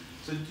second.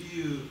 So do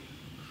you,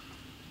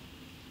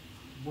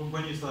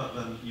 when you start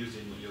then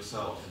using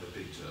yourself in the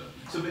picture,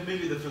 so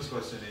maybe the first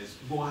question is,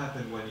 what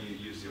happened when you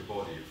use your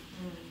body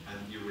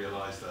and you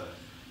realize that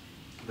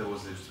there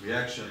was this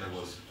reaction, there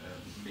was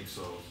a mix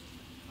of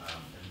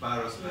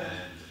embarrassment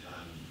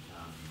and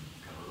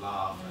kind of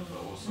laugh,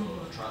 but also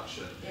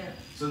attraction. Yeah.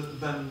 So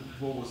then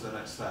what was the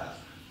next step?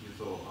 You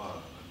thought,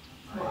 oh,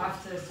 well,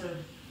 after sort of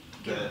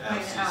the putting it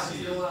out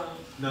into the LCC. world.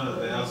 No,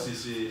 the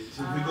LCC.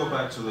 So if we go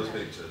back to those yeah.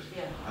 pictures,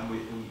 Yeah.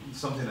 and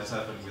something has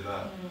happened with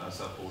that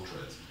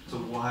self-portrait. So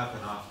what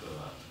happened after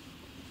that?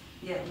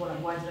 Yeah, well,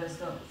 like, why did I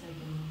stop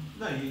taking...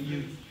 No,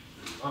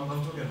 I'm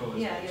talking about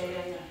this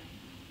picture. Yeah.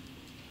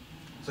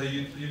 So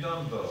you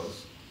done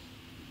those.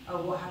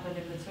 Oh, what happened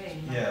in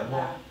between? Like Yeah,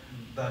 what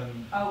that?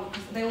 then? Oh,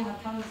 because they all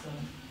have colours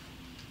on.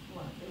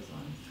 What, these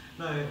ones?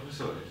 No,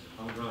 sorry.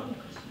 I'm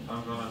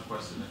gonna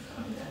question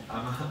it.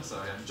 I'm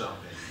sorry, I'm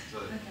jumping. So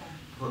Okay.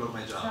 put up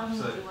my Tell jump. me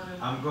So what you wanna-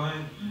 I'm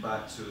going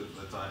back to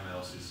the time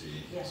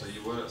LCC. Yes. So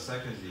you were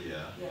second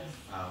year. Yes.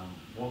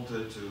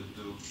 Wanted to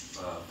do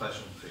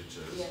fashion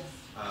pictures. Yes.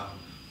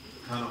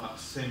 Kind of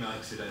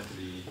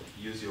semi-accidentally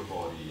use your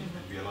body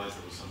and realize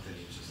there was something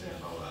interesting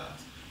about that.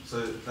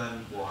 So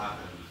then what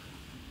happened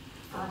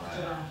from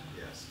After there? that?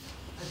 Yes.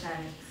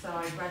 Okay, so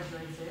I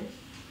graduated.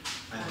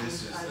 And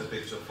this is the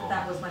picture from...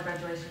 That was my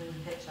graduation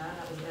picture,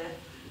 that was it.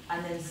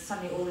 And then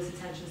suddenly all this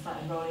attention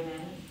started rolling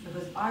in,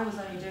 because I was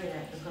only doing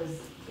it because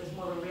it was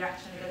more of a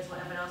reaction against what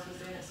everyone else was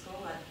doing at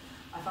school. Like,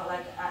 I felt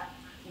like at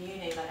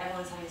uni, like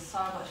everyone's having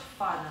so much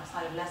fun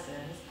outside of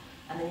lessons,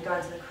 and then you go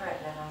into the crit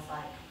and everyone's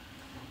like,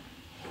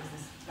 here's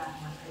this black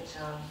and white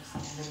picture of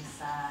something really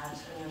sad,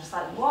 and you're just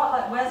like, what?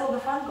 Like, where's all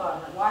the fun gone?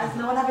 Like, why is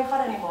no one having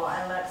fun anymore?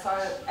 And like, so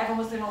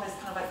everyone was doing all this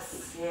kind of like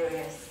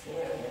serious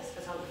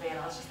photography,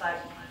 and I was just like,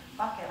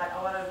 fuck it, like I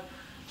want to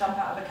jump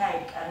out of a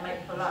cake and make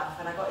people laugh,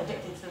 and I got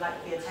addicted to like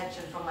the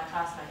attention from my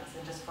classmates,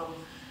 and just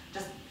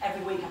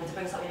every week having to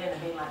bring something in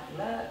and being like,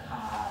 look,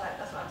 like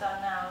that's what I've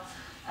done now.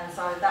 And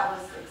so that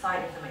was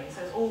exciting for me.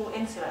 So it was all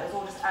into it, it was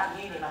all just at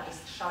uni, like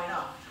just showing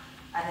up.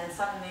 And then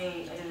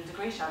suddenly I did a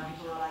degree show and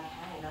people were like,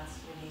 hey, that's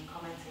really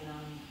commenting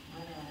on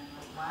women, and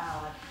like,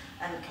 wow, like,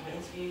 and can we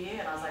interview you?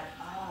 And I was like,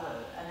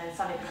 oh, and then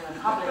suddenly it became a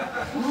public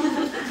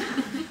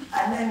thing.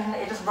 And then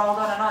it just rolled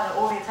on, and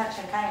all the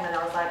attention came, and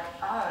I was like,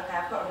 oh, okay,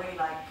 I've got to really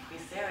like be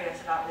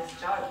serious about this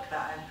joke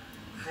that I'm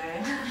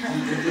doing.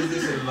 Is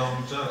this a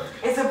long joke?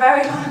 It's a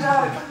very long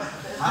joke.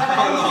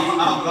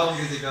 How long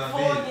is it going to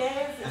be? 4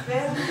 years it's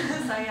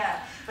been. So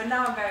yeah, but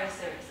now I'm very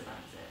serious about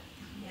it,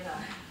 you know.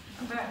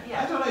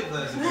 I don't know if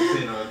that's a good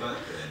thing or a bad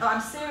thing. No, I'm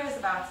serious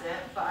about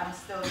it, but I'm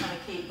still trying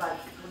to keep like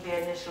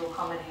the initial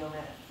comedy of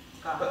it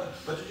going.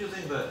 But do you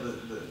think that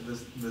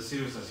the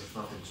seriousness has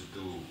nothing to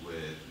do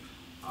with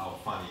how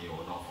funny or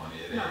not funny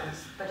it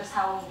is? But just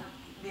how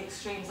the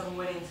extremes I'm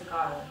willing to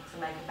go to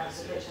make a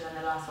better picture than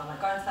the last one.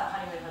 Like going to that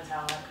honeymoon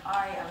hotel, like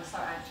I am so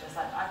anxious,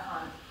 like I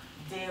can't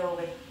deal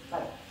with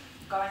like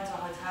going to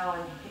a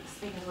hotel and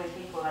speaking to these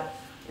people, like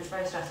it's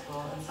very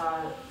stressful, and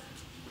so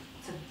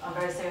I'm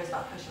very serious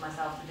about pushing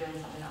myself to doing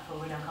something that I feel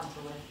really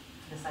uncomfortable with.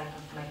 for the sake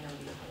of making a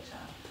really good picture.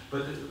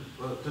 But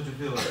don't you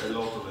feel like a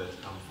lot of it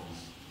comes from,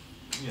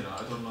 you know,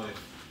 I don't know if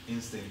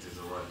instinct is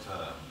the right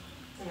term.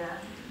 Yeah.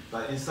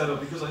 But instead of,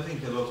 because I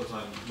think a lot of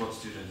time what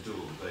students do,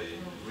 they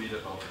read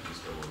about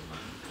the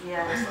woman.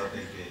 Yeah. They start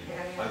thinking,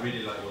 Yeah. I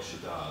really like what she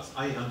does.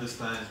 I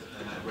understand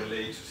and I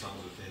relate to some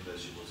of the things that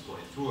she was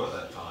going through at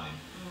that time.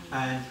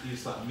 And you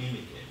start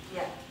mimicking.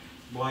 Yeah.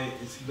 Why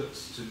it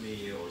looks to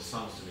me, or it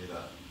sounds to me,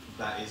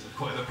 that isn't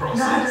quite the No.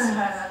 process.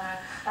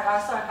 Like I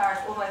was so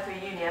embarrassed all the way through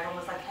uni. Everyone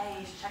was like, "Hey,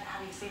 you should check.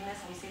 Have you seen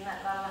this? Have you seen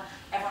that?" Blah, blah, blah.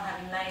 Everyone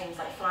having names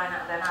like flying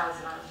out of their mouths,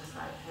 and I was just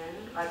like, "Who?"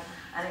 Like,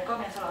 and it got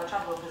me into a lot of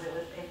trouble because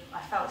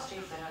I felt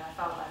stupid and I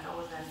felt like I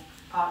wasn't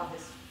part of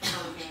this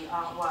photography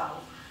art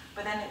world.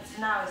 But then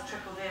now it's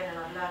trickled in and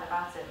I've learned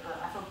about it.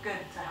 But I feel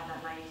good to have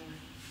that naive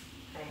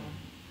thing,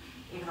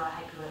 even though I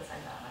hate people that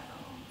say that. Like,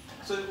 oh,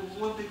 so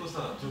when people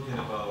start talking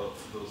about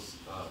those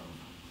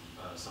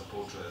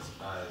self-portraits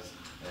as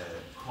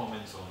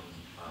comments on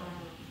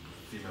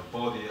female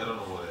body, I don't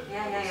know what it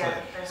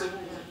yeah. So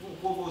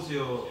what was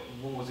your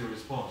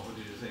response? What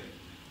did you think?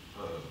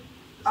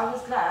 I was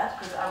glad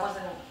because that was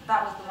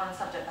the one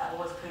subject that I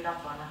was clued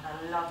up on. Like I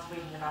loved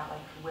reading about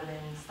like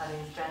women's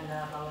studies,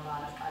 gender, blah blah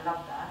blah. Like I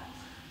loved that.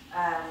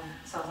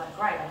 So I was like,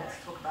 great, I get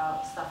to talk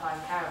about stuff I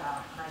care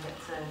about and I get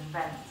to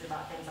vent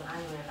about things I'm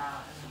angry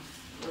about, and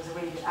it was a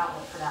really good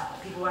outlet for that.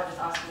 Like, people weren't just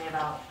asking me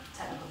about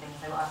technical things,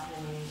 they were asking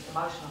me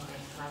emotional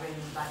things, and I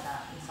really liked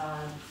that. And so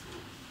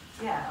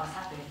yeah, I was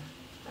happy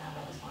to have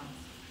that response.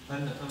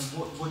 And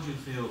what do you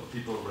feel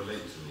people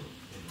relate to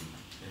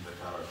in the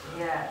character?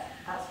 Yeah,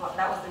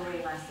 that was the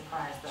really nice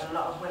surprise, that a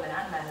lot of women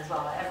and men as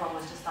well, like everyone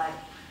was just like,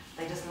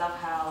 they just love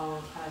how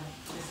kind of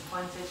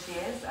disappointed she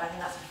is. I think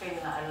that's a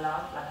feeling that I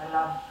love. Like I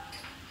love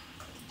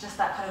just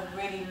that kind of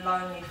really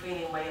lonely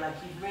feeling where you're like,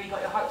 you've really got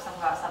your hopes up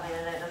about something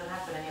and then it doesn't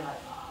happen and you're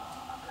like,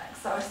 oh, like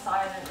so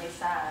silently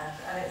sad.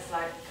 And it's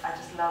like, I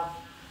just love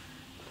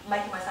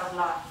making myself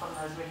laugh from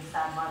those really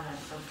sad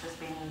moments of just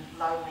being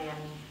lonely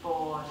and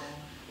bored and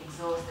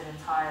exhausted and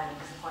tired and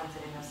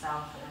disappointed in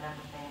yourself and in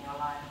everything in your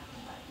life.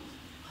 And like,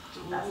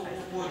 that's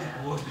basically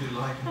what do you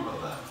like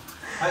about that?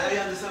 I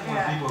understand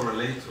why people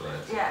relate to it.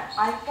 Yeah,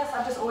 I guess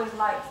I've just always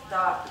liked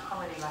dark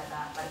comedy like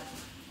that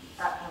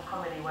kind of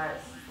comedy where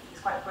it's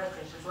quite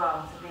British as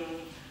well, to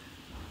be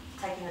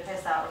taking the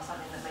piss out of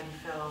something that made you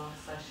feel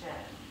so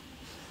shit.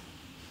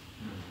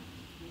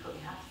 You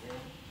have to.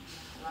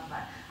 I love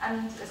that.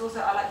 And it's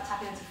also, I like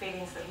tapping into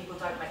feelings that people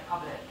don't make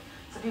public.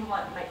 So people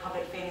might make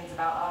public feelings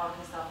about, oh, I'm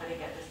pissed off, I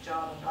didn't get this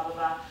job, and blah, blah,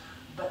 blah.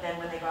 But then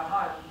when they go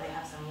home, they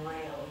have some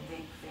real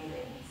deep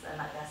feelings,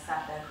 and like they're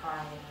sat there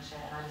crying and shit,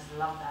 and I just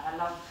love that. I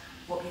love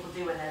what people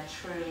do when they're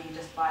truly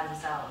just by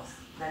themselves.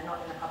 They're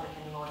not in the public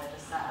anymore, they're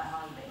just sat at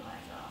home being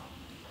like, oh,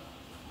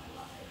 my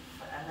life.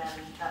 And then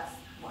that's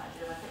what I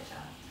do in my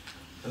picture.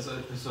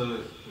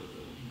 So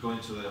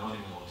going to the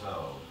honeymoon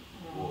hotel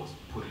was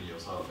putting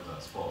yourself in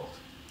that spot.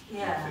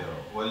 Yeah. You feel,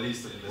 or at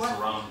least in the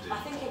surrounding. I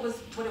think it was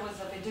what it was.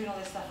 I've been doing all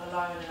this stuff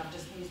alone, and I've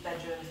just used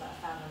bedrooms that I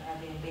found on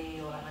Airbnb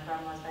or like my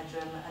grandma's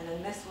bedroom. And then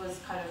this was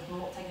kind of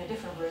more taking a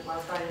different route, where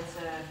I was going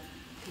into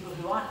people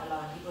who aren't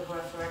alone, people who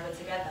are forever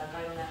together,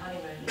 going on their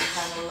honeymoon,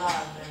 eternal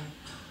love, and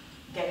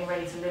getting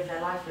ready to live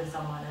their life with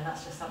someone. And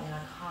that's just something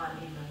I can't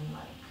even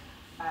like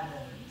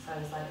fathom. So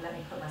it's like, let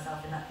me put myself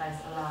in that place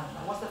alone.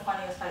 Like, what's the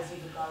funniest place you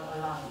could go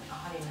alone? A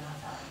honeymoon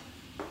hotel.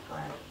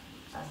 Great.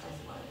 That's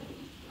basically what I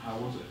did. How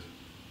was it?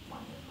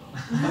 Wonderful.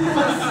 It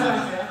was so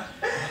good.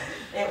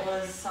 It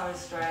was so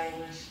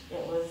strange.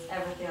 It was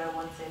everything I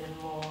wanted and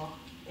more.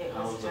 It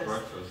How was the just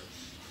breakfast?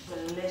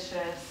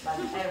 delicious. Like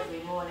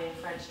every morning,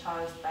 French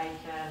toast,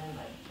 bacon,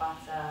 like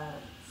butter,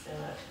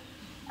 syrup.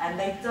 And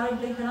they don't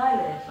blink an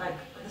eyelid. Like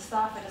the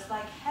staff are just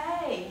like,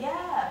 hey,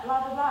 yeah,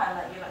 blah blah blah. And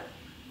like you're like,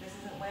 this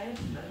isn't weird.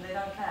 And they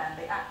don't care.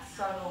 They act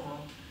so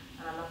normal,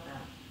 and I love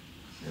that.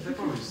 Yeah, they've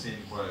probably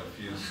seen quite a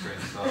few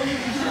strange stuff.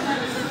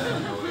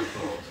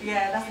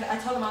 Yeah, I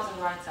told them I was a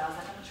writer. I was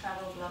like, I'm a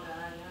travel blogger,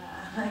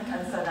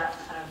 and so that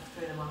kind of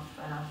threw them off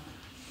enough.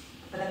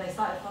 But then they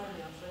started following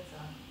me on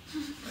Twitter.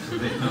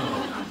 They know.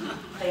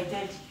 They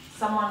did.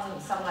 Some like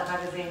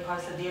magazine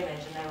posted the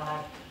image, and they were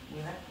like,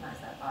 "You recognise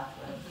that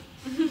bathroom?"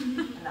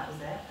 And that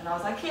was it. And I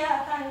was like,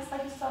 "Yeah, thanks.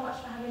 Thank you so much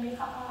for having me."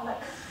 Like,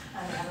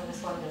 and they haven't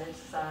responded.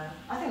 So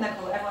I think they're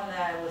cool. Everyone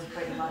there was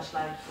pretty much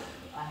like,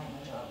 "I hate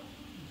my job.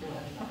 Do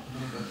whatever you want."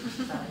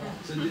 So yeah.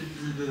 So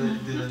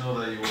did they know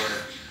that you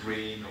were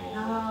green or?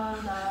 No.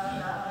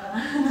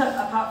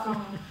 Apart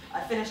from,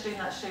 I finished doing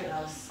that shoot and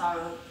I was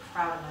so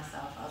proud of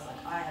myself. I was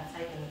like, I have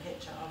taken the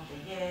picture of the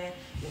year,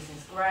 this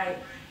is great.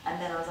 And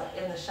then I was like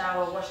in the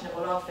shower, washing it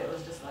all off, it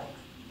was just like,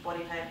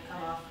 body paint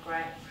come off,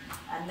 great.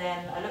 And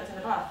then I looked in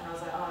the bath and I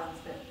was like, oh,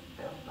 it's a bit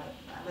of like,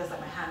 there's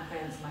like my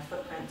handprints and my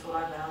footprints all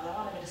over. And I was like,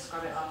 oh, let me just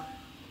scrub it off.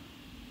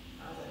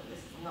 I was like,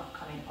 this is not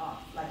coming off.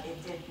 Like, it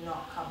did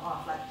not come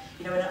off. Like,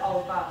 you know, in an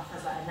old bath,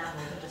 there's like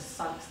enamel that just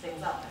soaks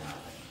things up. And I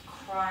was like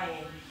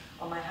crying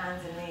on my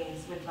hands and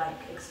knees with like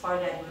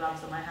exfoliating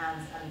gloves on my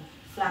hands and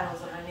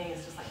flannels on my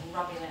knees, just like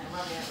rubbing it,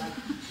 like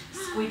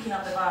squeaking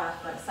up the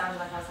bath, like sounding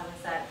like I was having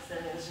sex,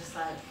 and it was just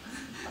like,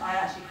 I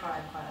actually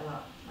cried quite a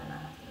lot when that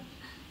happened.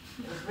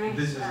 It was really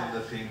This sad.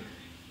 isn't the pink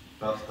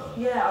bathtub.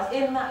 Yeah, I was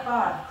in that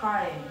bath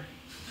crying.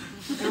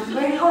 It was a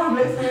really horrible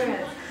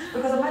experience.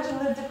 Because imagine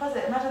the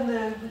deposit, imagine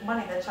the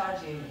money they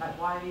charge you, like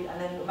why you,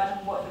 and then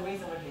imagine what the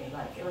reason would be,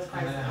 like it was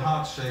crazy. And a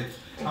heart-shaped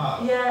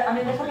tub. Yeah, I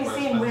mean they Must be probably quite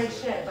seem weird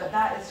expensive. shit, but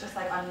that is just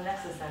like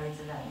unnecessary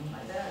to them.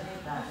 Like they don't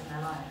need that in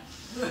their life.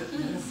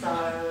 And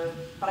so,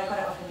 but I got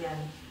it off in the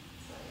end.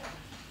 So yeah.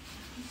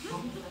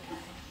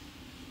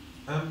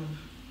 Okay.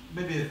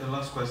 Maybe a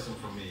last question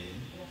from me,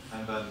 Yes.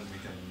 and then we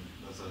can,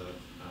 there's a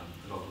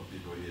lot of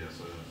people here,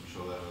 so I'm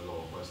sure there are a lot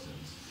of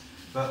questions.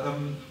 But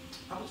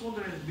I was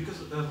wondering,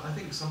 because I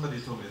think somebody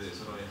told me this,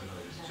 I don't even know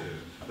if it's true,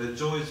 that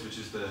Joyce, which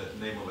is the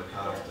name of the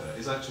character,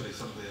 is actually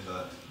something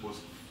that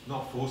was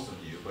not forced on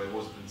you, but it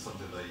wasn't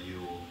something that you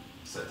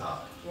set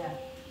up. Yeah.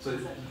 So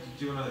Exactly.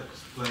 do you want to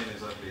explain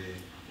exactly?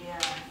 Yeah.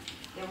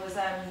 It was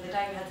the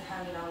day we had to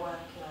hand in our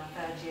work in our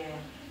third year,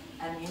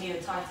 and you need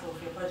a title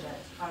for your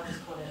project. I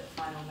just call it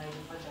Final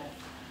Major Project.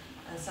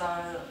 And so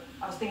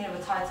I was thinking of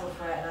a title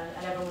for it,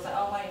 and everyone was like,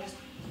 oh, why don't you just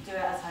do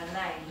it as her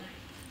name?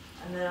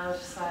 And then I was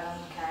just like,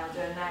 okay, I'll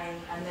do a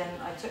name. And then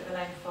I took the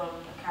name from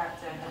a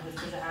character in Edward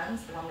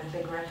Scissorhands, the one with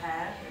big red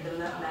hair, with the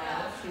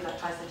nails, who like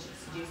tries to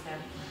seduce him.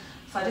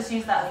 So I just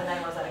used that as a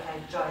name. I was like, okay,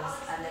 Joyce.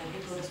 And then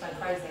people just went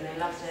crazy. They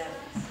loved it.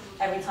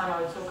 Every time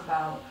I would talk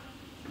about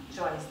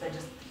Joyce, they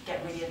just get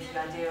really into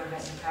the idea of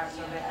it and the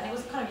character of it. And it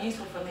was kind of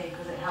useful for me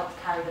because it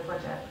helped carry the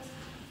project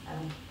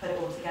and put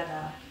it all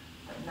together.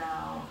 But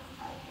now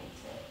I hate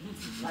it.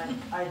 Like,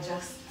 I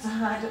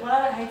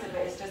don't hate it,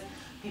 but it's just,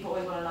 people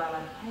always want to know,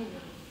 like, hey,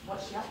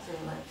 what's she up to?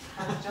 Like,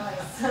 how's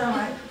Joyce? And I'm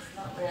like, it's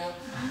not real.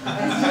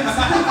 It's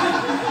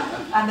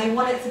just and they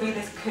want it to be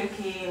this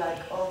kooky,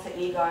 like, alter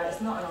ego. It's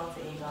not an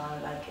alter ego.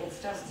 Like,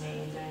 it's just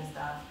me doing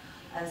stuff.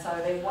 And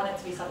so they want it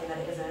to be something that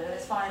it isn't. And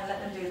it's fine,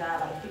 let them do that.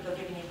 Like, if people are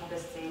giving you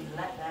publicity,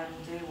 let them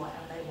do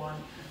whatever they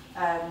want.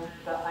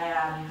 But I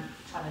am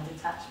trying to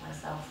detach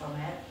myself from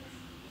it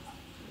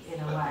in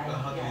a way. But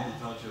how do Yeah. you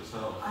detach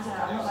yourself? I don't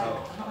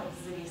know, I'm not like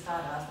Ziggy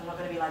Stardust. I'm not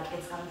going to be like,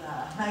 it's under,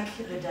 like,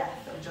 the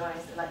death of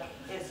Joyce. Like,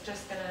 I'm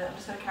just going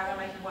to carry on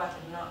making work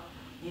and not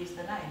use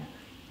the name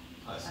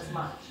as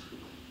much.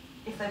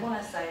 If they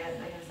want to say it,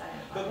 they can say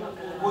it. But I'm not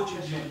gonna what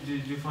push it.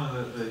 did you find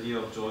that the idea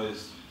of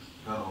Joyce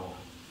kind of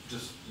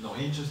just not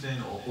interesting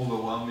or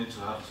overwhelming to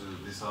have to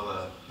this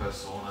other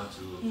persona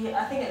to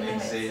Yeah, I think it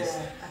limits exist?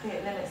 it. I think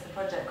it limits the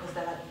project because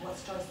they're like,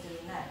 what's Joyce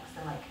doing next?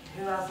 And like,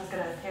 who else is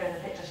going to appear in the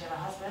picture? Does she have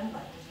a husband?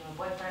 Like, does she have a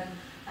boyfriend?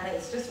 And it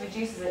just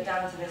reduces it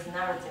down to this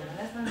narrative. And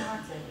there's no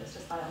narrative. It's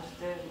just like, I'm just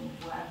doing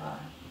whatever.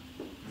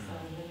 So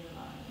really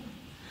like.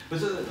 But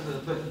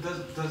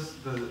does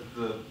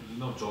the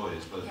not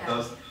Joyce, but Yeah.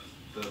 does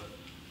the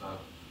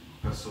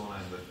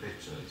persona in the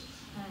pictures?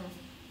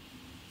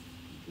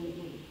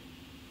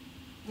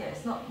 Yeah,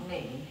 it's not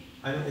me.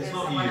 I know it's It's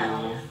not someone you,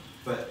 else.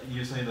 but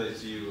you're saying that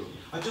it's you.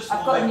 I've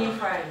got a new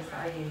phrase that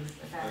I use.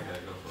 Okay. Okay,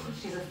 go for it.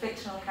 She's a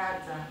fictional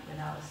character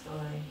without a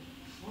story.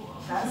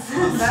 Oh,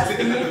 That's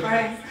the new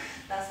phrase.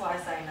 That's what I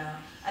say now.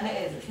 And it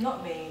is. It's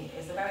not me.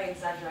 It's a very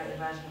exaggerated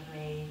version of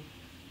me.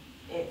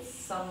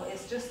 It's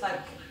just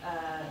like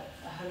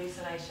a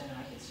hallucination.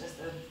 Like it's just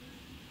a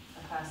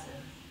person,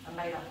 a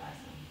made-up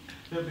person.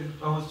 Yeah,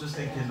 but I was just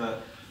thinking that,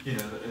 you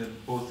know,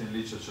 both in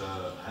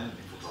literature and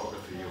in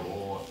photography,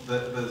 or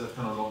there's a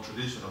kind of long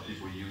tradition of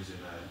people using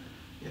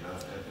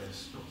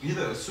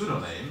either a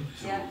pseudonym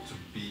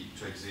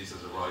to exist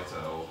as a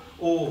writer,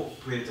 or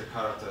create a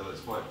character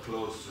that's quite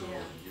close to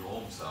your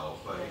own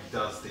self, but it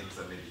does things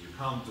that maybe you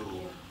can't do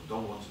or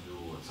don't want to do,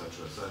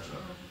 etc., etc.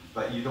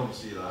 But you don't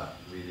see that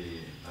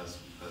really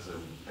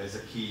as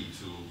a key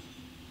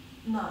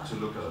to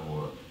look at the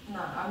work.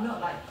 No, I'm not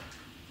like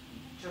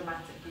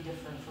dramatically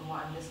different from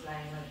what I'm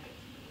displaying. Like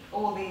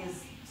all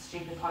these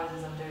stupid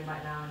poses I'm doing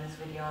right now in this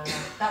video, like,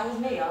 that was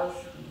me. I was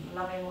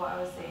loving what I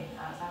was seeing.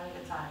 I was having a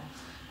good time.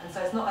 And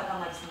so it's not like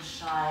I'm like some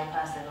shy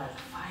person, like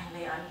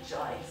finally I'm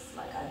Joyce,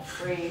 like I'm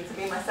free to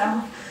be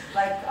myself,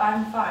 like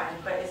I'm fine.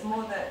 But it's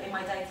more that in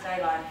my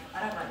day-to-day life,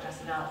 I don't like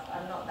dressing up.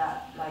 I'm not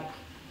that, like,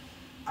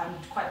 I'm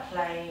quite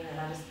plain and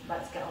I just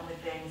like to get on with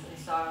things. And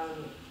so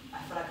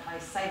I feel like I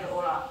save it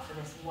all up for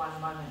this one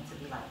moment to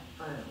be like,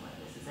 boom, like,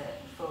 this is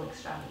it, full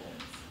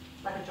extravagance.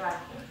 Like a drag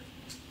queen.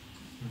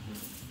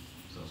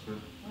 Sounds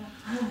good.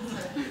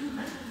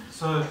 Yeah.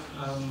 So,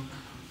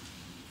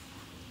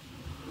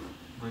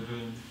 we're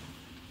doing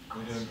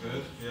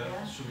good.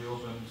 Yeah. Should we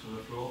open to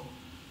the floor?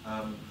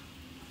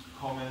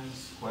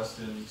 Comments,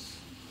 questions,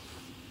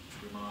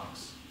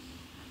 remarks?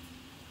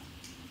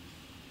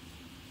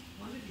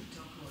 Why don't you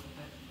talk a little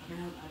bit? I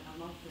mean, I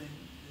love the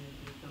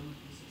film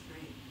piece, it's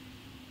great.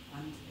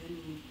 And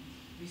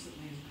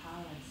recently in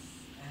Paris,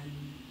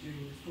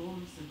 during the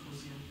Forum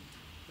Symposium,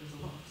 there was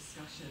a lot of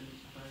discussion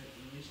about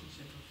the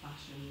relationship of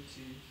fashion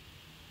to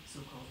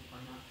so-called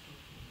fine art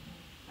photography.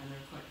 And there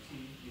are quite a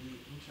few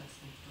really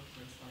interesting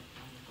photographers like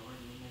Anna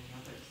Gordon and many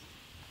others.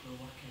 who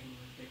are working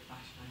with big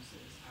fashion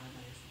houses,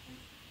 Paradise, I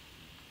think.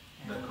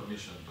 They're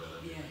commissioned by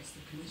them. Yes,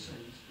 they're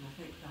commissioned, and I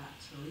think that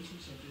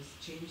relationship is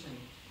changing,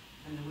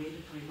 and the way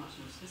they're becoming much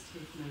more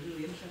sophisticated. And I'm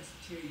really interested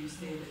to hear you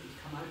say that you've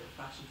come out of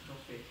fashion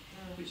photography,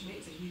 which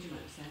makes a huge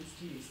amount of sense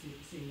to me,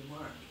 seeing the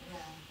work.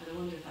 And I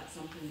wonder if that's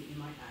something that you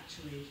might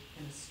actually,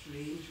 in a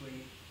strange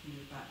way,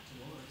 move back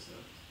towards.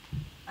 Or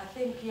I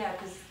think, yeah,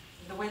 because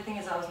the weird thing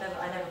is I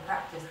never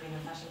practiced being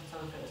a fashion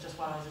photographer. It was just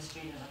while I was a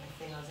student, like a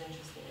thing I was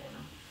interested in.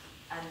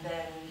 And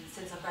then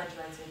since I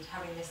graduated,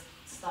 having this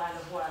style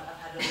of work, I've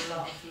had a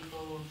lot of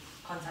people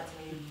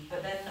contacting me.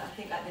 But then I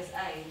think at this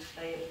age,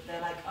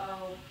 they're like,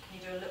 oh, can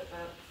you do a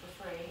lookbook for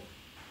free?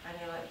 And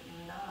you're like,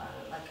 no.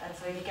 Like, and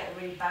so you get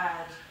really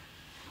bad.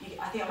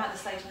 I think I'm at the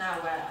stage now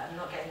where I'm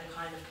not getting the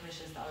kind of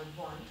commissions that I would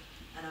want.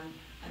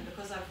 And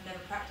because I've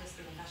never practiced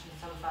being a fashion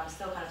photographer, I'm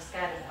still kind of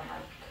scared of it. I'm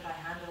like, could I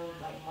handle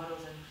like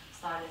models and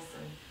stylists?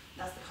 And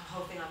that's the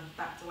whole thing I'm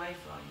backed away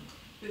from.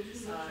 But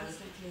it's really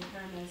interesting to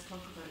hear men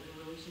talk about the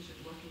relationship,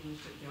 the working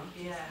relationship with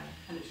the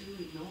artist. And it's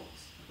really not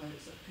about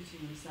sort of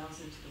putting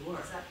themselves into the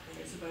work.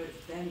 Exactly. It's about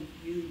them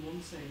really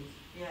wanting.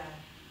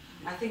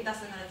 I think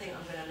that's the kind of thing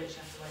I'm going to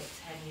literally have to wait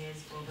 10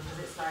 years for, because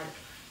it's like,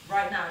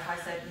 right now if I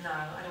said, no,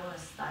 I don't want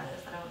a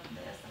stylist, I don't want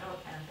this, I don't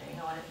want anything,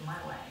 I want it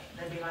my way,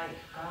 they'd be like,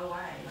 go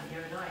away, like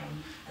you're annoying.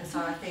 And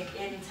so I think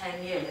in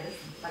 10 years,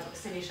 like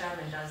Cindy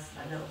Sherman does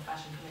like little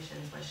fashion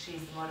commissions where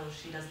she's the model,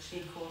 she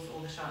calls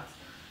all the shots.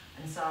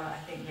 And so I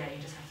think, yeah, you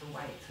just have to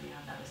wait till you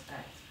have that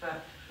respect.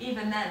 But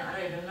even then, I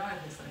don't even know if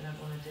it's something I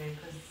want to do,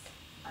 because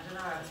I don't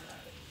know,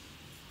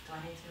 do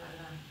I need to? I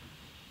don't know.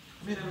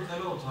 I mean, a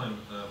lot of time,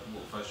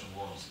 what fashion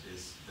wants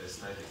is the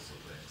aesthetics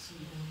of things.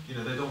 You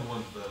know, they don't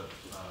want the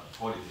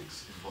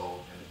politics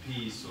involved in a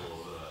piece,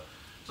 or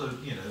so.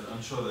 You know,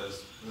 I'm sure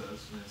there's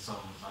some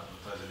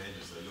advertising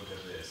agents that look at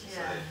this and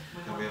say,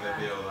 "Can we have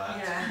a bit of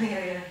that?"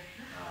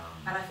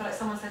 And I feel like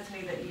someone said to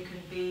me that you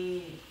can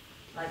be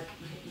like,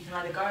 you can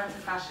either go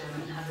into fashion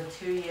and have a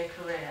 2-year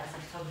career as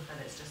a photographer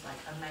that's just like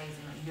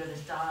amazing, like you're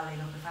the darling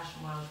of the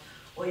fashion world,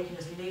 or you can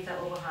just leave that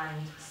all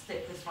behind,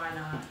 stick with fine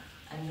art,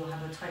 and you'll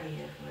have a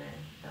 20-year career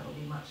that will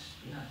be much,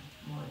 you know,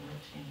 more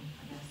enriching,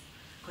 I guess.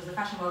 Because the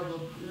fashion world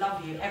will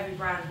love you, every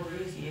brand will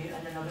use you,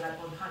 and then they'll be like,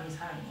 well, we can't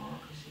use her anymore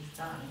because she's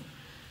done.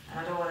 And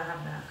I don't want to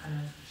have that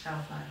kind of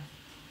shelf life.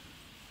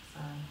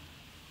 So,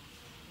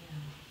 yeah.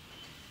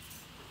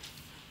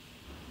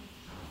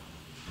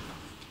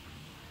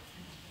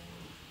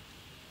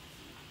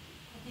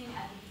 I think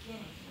at the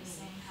beginning you were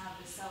saying how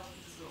the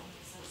selfies were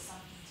almost like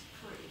something to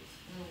prove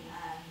from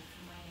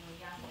when you were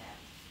younger.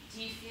 Do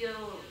you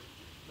feel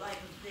like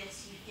with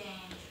this you've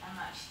gained a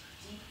much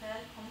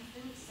deeper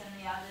confidence than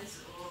the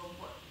others, or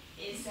what,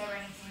 is there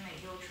anything that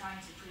you're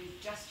trying to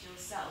prove just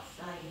yourself,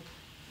 like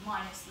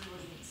minus the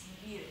audience and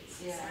the viewers?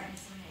 Is there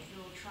anything that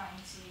you're trying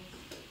to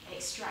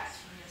extract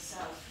from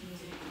yourself from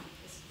doing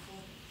this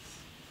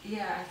performance?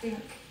 Yeah, I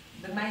think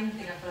the main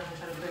thing I feel like I'm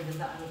trying to prove is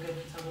that I'm a good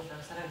photographer,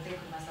 because I don't think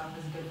of myself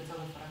as a good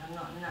photographer. Like, I'm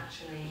not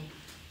naturally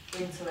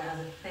into it as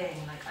a thing.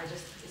 Like,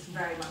 it's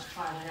very much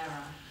trial and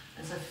error.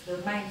 And so the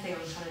main thing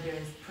I'm trying to do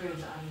is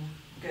prove that I'm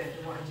good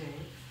at what I do.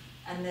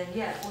 And then,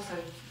 also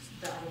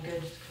that I'm a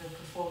good kind of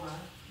performer.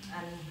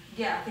 And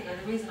I think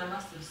the reason I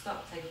must have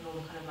stopped taking all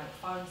the kind of like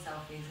phone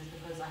selfies is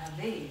because I have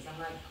these. I'm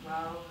like,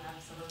 well, I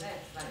have some of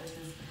this. Like, this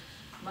is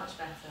much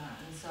better.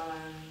 And so,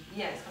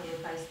 it's kind of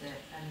replaced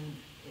it. And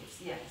it's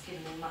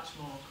given me much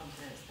more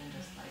confidence than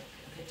just like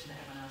a picture that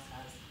everyone else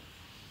has.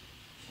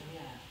 So,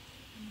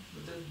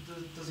 But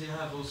does he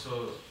have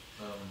also,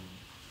 I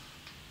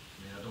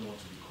mean, I don't want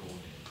to be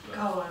corny.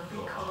 Go on, be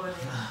corny.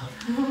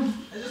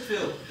 I just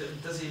feel,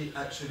 does he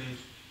actually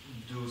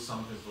do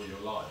something for your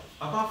life?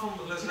 Apart from,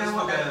 let's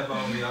forget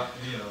about the kind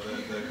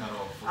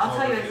of I'll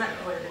tell you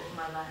exactly what it did for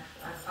my life.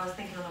 I was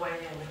thinking on the way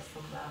here, what to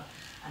talk about,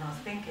 and I was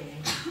thinking,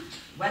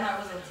 when I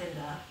was on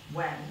Tinder,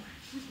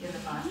 in the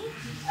past,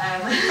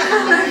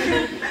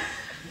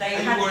 they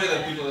Are you worried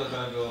that people are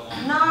going to go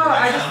on? No, no,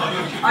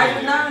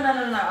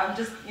 I'm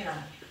just,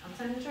 I'm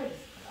telling the truth.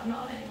 I'm not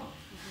on it anymore.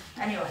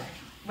 Anyway,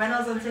 when I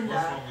was on Tinder...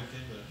 What's wrong with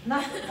Tinder?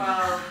 Nothing,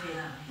 well,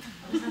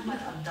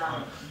 I'm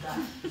done.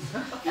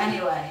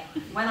 Anyway,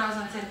 when I was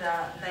on Tinder,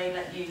 they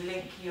let you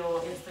link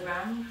your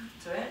Instagram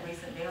to it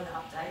recently on the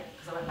update,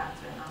 because I went back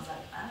to it and I was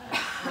like, oh.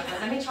 And I was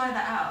like, let me try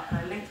that out. And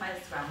I linked my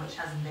Instagram, which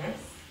has this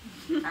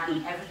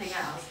and everything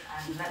else,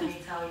 and let me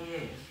tell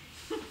you,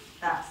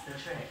 that's the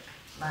trick.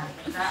 Like,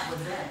 that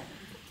was it.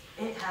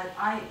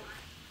 I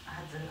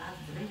had to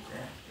delete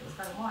it. It was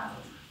kind of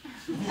wild.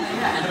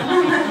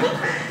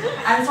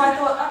 And so I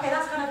thought, okay,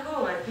 that's kind of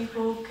cool. Like,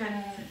 people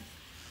can,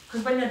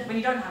 because when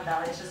you don't have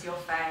that, it's just your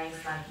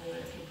face, like, you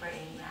looking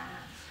pretty,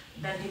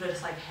 then people are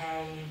just like,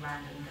 hey,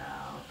 random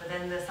girl. But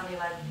then there's something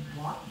like,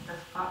 what the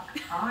fuck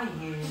are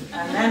you?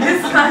 And then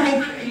it's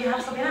like, you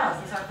have something else.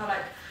 And so I feel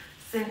like,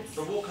 since...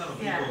 So what kind of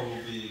people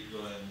will be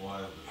going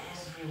wild with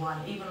this? Everyone,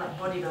 even like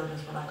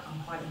bodybuilders were like,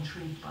 I'm quite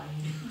intrigued by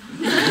you.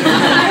 They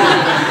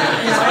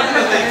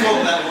talk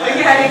that way.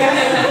 You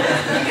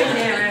can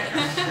hear it.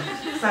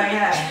 So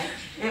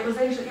it was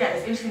interesting.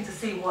 it's interesting to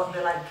see what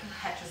the like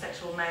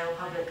heterosexual male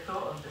public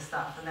thought of the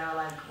stuff, and they were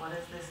like, "What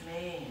does this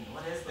mean?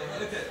 What is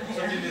this?" Okay,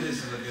 so maybe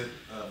this is a good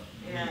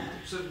Yeah. lead.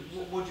 So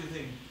what do you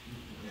think?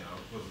 You know,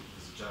 well,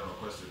 it's a general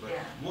question, but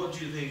Yeah. what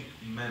do you think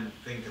men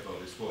think about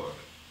this work?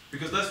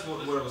 Because that's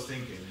what I was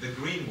thinking. The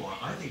green one,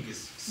 I think, is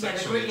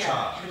sexually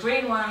charged. The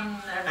green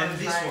one. And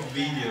this like, what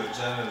video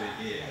generally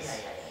is.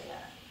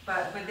 Yeah.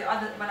 But with the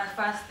other, when I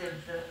first did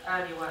the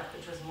early work,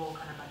 which was more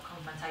kind of like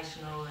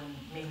confrontational and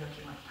me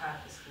looking like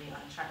purposefully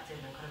unattractive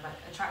or kind of like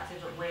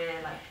attractive but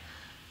weird, like,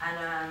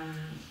 and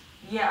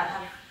yeah, I'd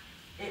have.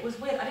 It was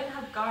weird. I didn't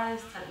have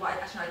guys tell. Well,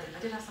 actually, no, I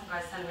did have some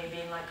guys telling me,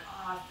 being like,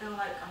 "Oh, I feel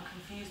like I'm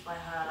confused by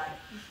her. Like,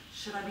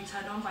 should I be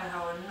turned on by her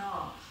or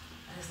not?"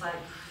 And it's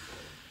like,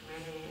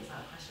 really, is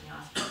that a question you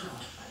ask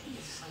yourself? Like,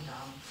 it's so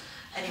dumb.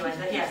 Anyway,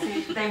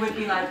 so they would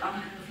be like,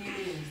 "I'm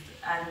confused,"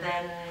 and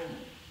then,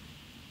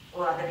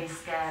 or like they'd be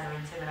scared or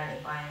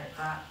intimidated by it.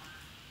 But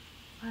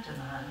I don't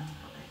know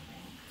what they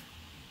think.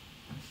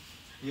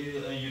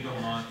 You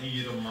don't mind.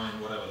 You don't mind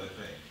whatever they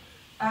think.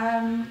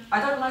 I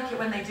don't like it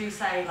when they do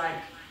say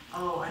like,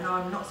 "Oh, I know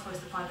I'm not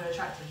supposed to find her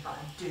attractive, but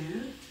I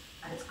do,"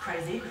 and it's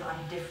crazy because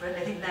I'm different.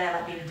 They think they're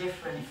like being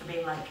different for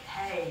being like,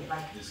 "Hey,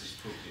 like This is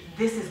kooky.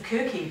 this is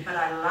kooky, but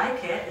I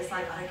like it." It's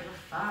like, I don't give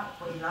a fuck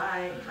what you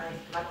like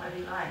whatever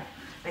you like.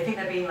 They think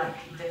they're being like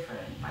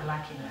different by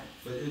liking it.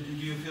 But do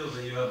you feel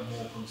that you have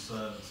more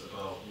concerns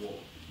about what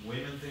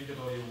women think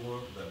about your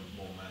work than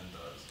what men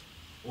does,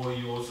 or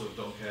you also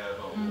don't care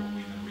about what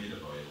women read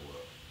about your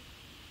work?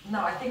 No,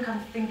 I think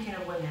I'm thinking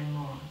of women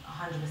more,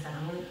 100%.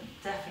 I'm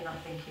definitely not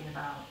thinking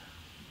about,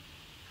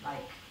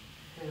 like,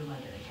 who am I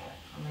going to get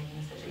from making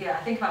this picture. Yeah,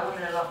 I think about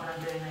women a lot when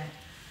I'm doing it.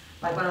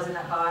 Like, when I was in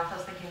that bath, I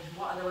was thinking,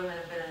 what other women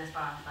have been in this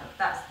bath? Like,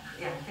 that's,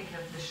 yeah, I'm thinking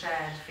of the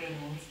shared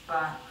feelings.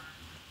 But,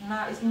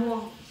 no, it's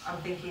more, I'm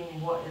thinking,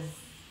 what is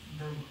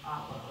the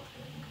art world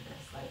going to think of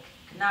this? Like,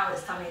 now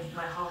it's suddenly,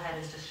 my whole head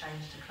has just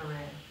changed to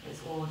career.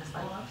 It's all just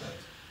like...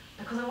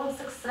 Because I want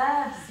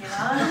success, you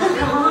know?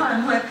 Come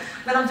on. Like,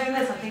 when I'm doing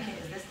this, I'm thinking,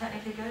 is this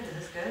technically good? Is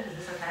this good? Is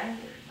this okay?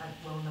 Like,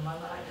 well, in a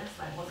moment like this,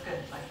 like, what's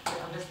good? Like,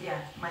 I'm just,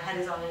 yeah, my head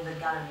is on in the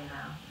gallery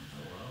now.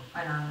 Oh, wow.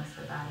 I know, it's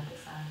a bit bad, a bit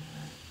sad, isn't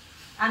it?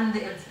 And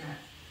the internet,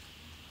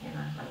 you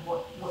know, like,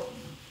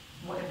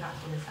 what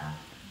impact will this have?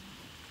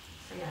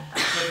 So, yeah.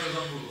 So, for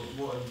example,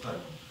 what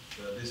impact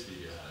this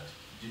video had?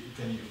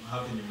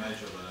 How can you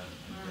measure that?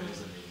 And there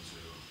is a need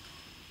to...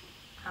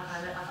 How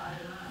can I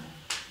don't know.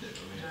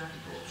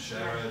 People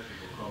share it,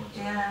 people comment.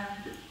 Yeah,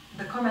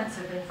 the comments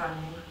have been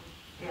funny.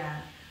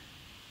 Yeah,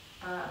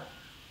 but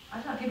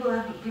I don't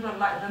know. People have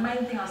like, the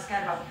main thing I was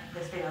scared about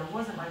this video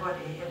wasn't my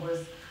body. It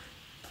was,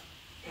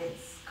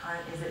 it's kind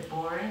of, is it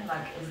boring?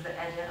 Like, is the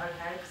edit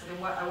okay? Because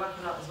I work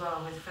a lot as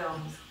well with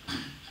films,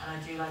 and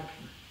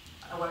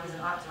I work as an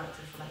art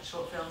director for like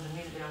short films and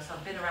music videos. So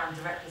I've been around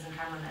directors and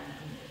cameramen,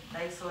 and if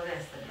they saw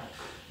this, they'd be like,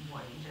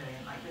 "What are you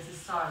doing? Like, this is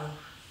so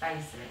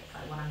basic,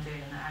 like what I'm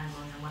doing and the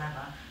angles and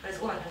whatever." But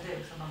it's all I can do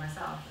because I'm by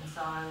myself, and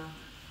so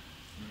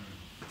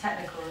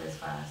technical is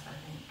first, I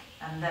think,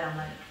 and then I'm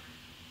like,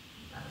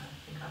 I don't know,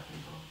 think about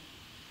people.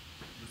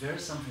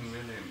 There's something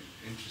really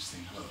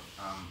interesting. Hello,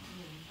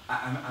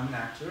 I'm an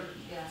actor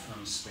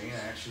from Spain.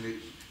 I actually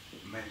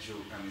met you.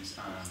 I got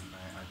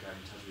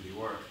in touch with your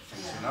work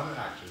thanks to another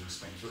actor in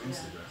Spain through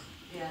Instagram.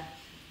 Yeah.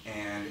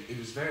 And it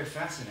was very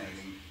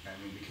fascinating. I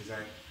mean, because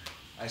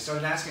I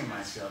started asking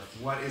myself,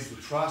 what is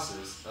the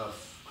process of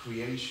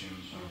creation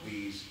of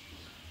these?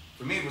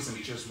 For me, it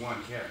wasn't just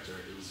one character;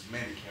 it was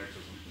many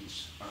characters in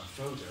each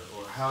photo.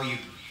 Or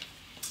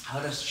how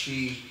does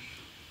she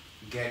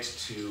get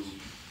to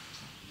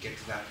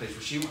that place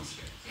where she wants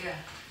to get? Yeah.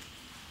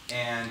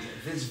 And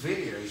this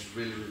video is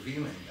really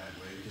revealing that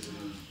way because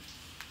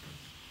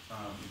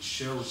it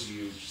shows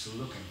you just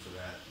looking for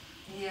that.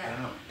 Yeah. I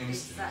don't know,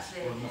 instance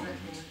or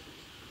moment.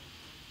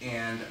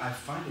 And I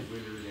find it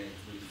really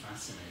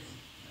fascinating.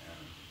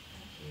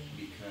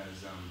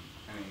 Because,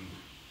 I mean,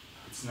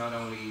 it's not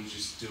only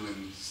just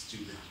doing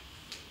stupid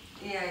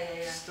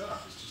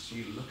stuff, it's just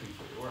you looking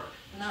for your work.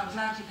 No, I'm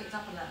glad you picked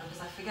up on that,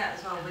 because I forget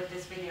as well with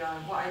this video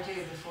what I do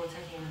before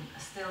taking a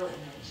still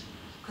image.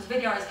 Because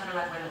video is kind of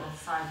like my little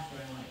side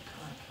thing, like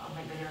I'll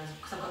make videos,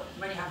 because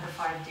when you have the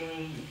 5D,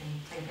 you can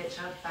take a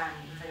picture, bang,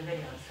 you can take a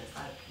video, so it's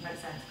like, it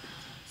makes sense.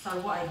 So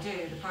what I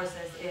do, the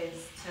process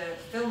is to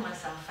film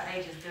myself for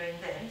ages doing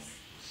this,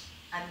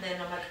 and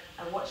then I'm like,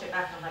 I watch it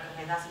back and I'm like,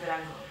 okay, that's a good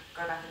angle.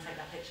 Go back and take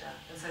that picture.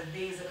 And so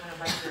these are kind of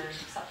like the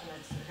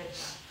supplements to the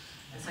picture.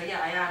 And so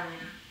yeah, I am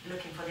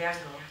looking for the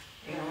angle.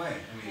 In a way,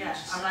 I mean, yeah,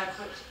 I'm like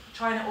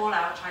trying it all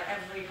out, try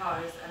every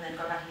pose, and then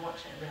go back and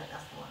watch it and be like,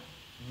 that's the one.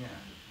 Yeah.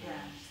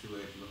 Yeah. It's the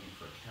way of looking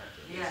for a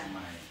character. Yeah. That's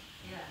my.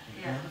 Yeah. And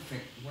Yeah. another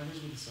thing, what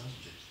is with the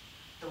sausages?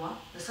 The what?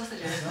 The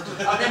sausages?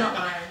 Oh, they're not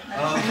mine.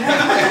 Oh.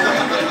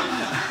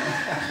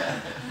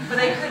 But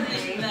they could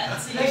be.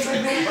 They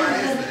could be.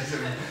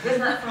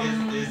 Isn't that from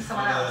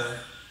someone else?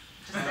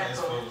 Just it's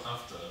decor. for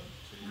after.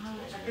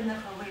 I've been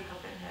there for a week,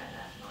 I've been here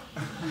there.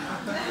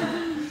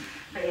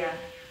 But yeah,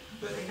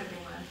 they could be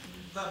mine.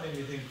 That made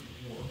me think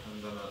more,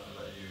 and then I'll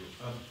let you.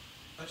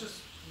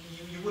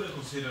 You wouldn't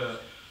consider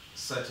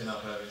setting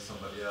up having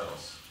somebody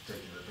else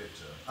taking the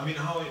picture. I mean,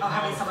 how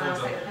having someone else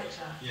important- take the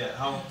picture. Yeah,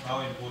 how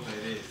important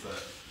it is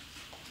that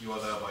you are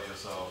there by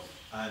yourself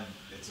and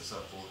it's a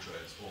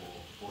self-portrait or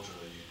a portrait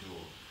that you do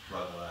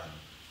rather than.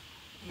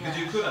 Because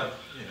you could have,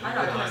 you know, I you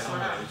know, could I hire could have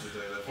someone somebody else. to do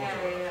the Yeah,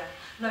 photograph. yeah,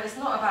 yeah. No, it's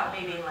not about me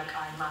being like,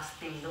 I must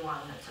be the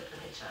one that took the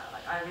picture.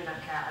 Like, I really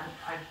don't care.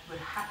 I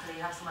would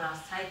happily have someone else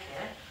take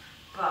it,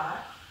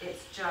 but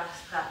it's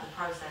just that the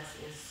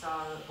process is so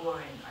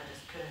boring. I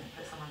just couldn't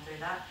put someone through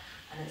that.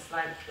 And it's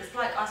like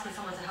asking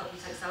someone to help you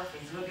take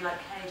selfies. You would be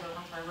like, hey, do you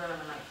want to come to my room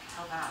and like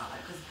help out?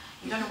 Like, because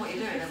you don't know what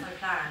you're doing, there's no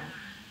plan.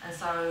 And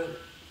so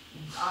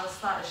I'll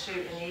start a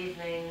shoot in the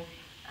evening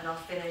and I'll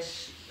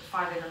finish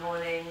 5 in the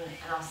morning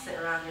and I'll sit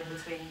around in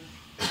between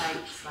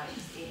takes, like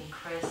just eating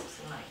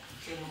crisps and like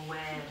feeling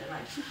weird and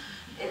like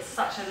it's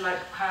such a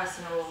like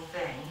personal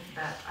thing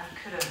that I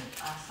couldn't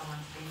ask someone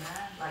to be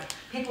there. Like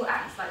people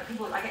act like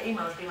I get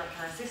emails being like,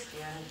 can I assist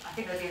you? And I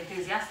think they'd be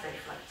enthusiastic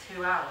for like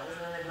 2 hours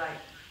and then they'd be like,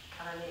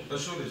 can I leave? But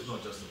surely it's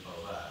not just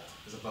about that.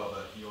 It's about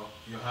that you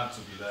have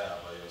to be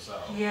there by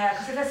yourself. Yeah,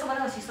 because if there's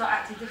someone else, you start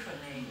acting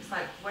differently. It's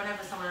like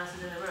whenever someone else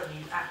is in the room,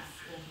 you act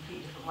in a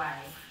completely different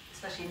way.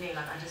 Especially me,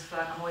 like I just feel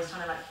like I'm always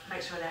trying to like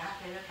make sure they're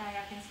happy, okay,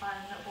 everything's fine,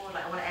 I'm not bored,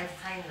 like I want to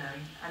entertain them.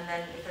 And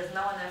then if there's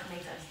no one there for me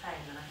to entertain,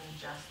 then I can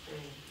just do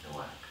the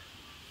work.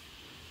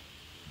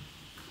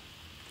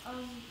 I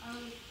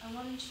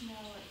wanted to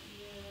know what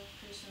your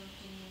personal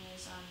opinion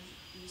is on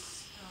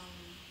these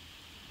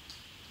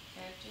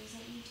characters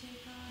that you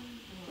take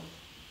on,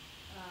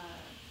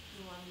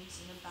 the ones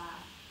in the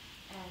bath,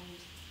 and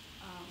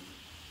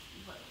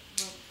what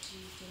do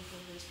you think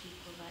of those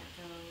people that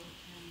go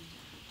and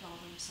doll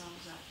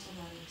themselves up to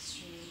that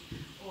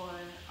extreme, or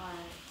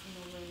are in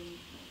a way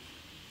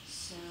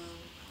so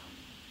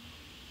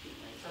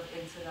Sort of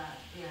into that,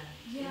 Yeah.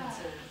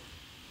 into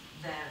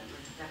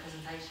their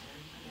presentation,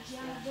 I guess.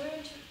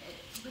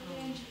 with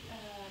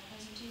their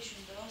presentation,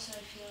 but also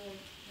I feel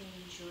like in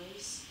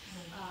Joyce,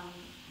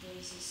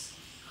 there's this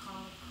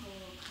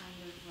comical kind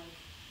of like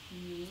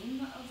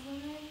meme of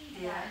women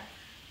that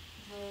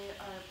they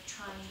are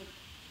trying to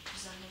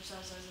present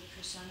themselves as a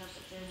persona,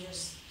 but they're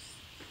just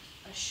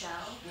a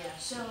shell. Yeah.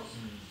 So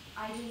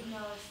I didn't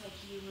know if like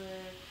you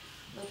were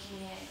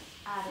looking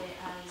at it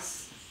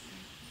as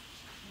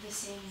the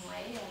same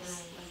way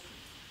as like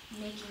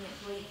making it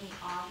blatantly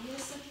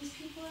obvious that these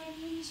people are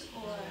memes,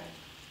 or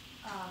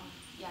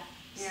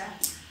Yeah.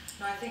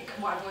 No, I think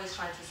what I've always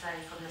tried to say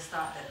from the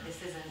start, that this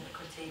isn't a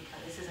critique,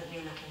 like this isn't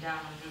me looking down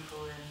on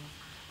people and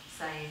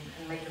saying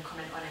and making a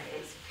comment on it.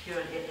 It's pure.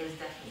 It is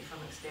definitely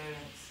from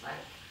experience.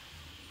 Like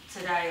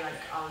today,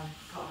 like I'll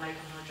put on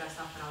makeup and I'll dress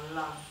up and I'll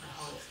love the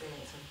whole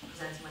experience of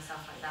presenting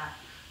myself like that.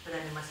 But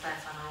then in my spare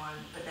time I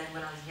won't. But then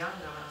when I was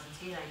younger, when I was a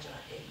teenager,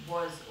 it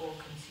was all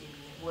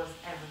consuming. It was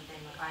everything.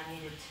 Like I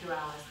needed 2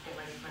 hours to get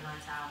ready for a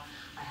night out.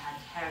 I had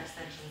hair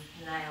extensions,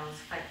 nails,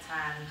 fake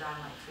tan done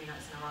like 3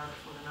 nights in a row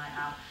before the night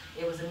out.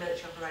 It was a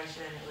military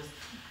operation.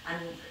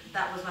 And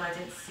that was when I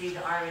didn't see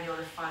the irony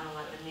or the fun or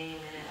like the meme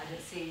in it. I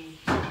didn't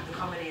see the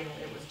comedy in it.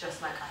 It was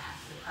just like I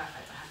have to look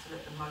perfect. I have to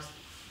look the most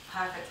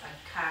perfect I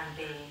can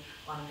be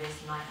on this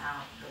night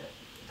out, but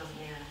it doesn't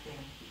mean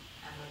anything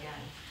ever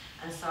again.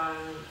 And so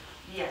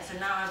so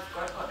now I've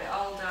got a bit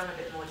older, I'm a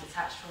bit more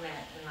detached from it,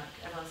 and like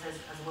everyone says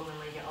as a woman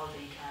when you get older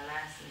you care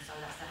less, and so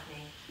that's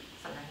definitely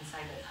something I can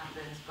say that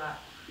happens.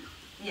 But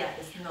yeah,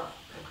 it's not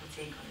a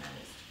critique on them,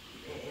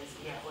 it is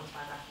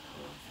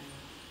autobiographical,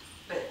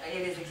 but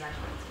it is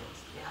exaggerated.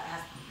 Yeah, it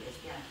has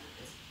it's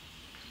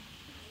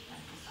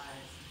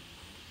emphasised.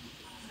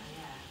 So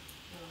yeah,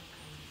 you're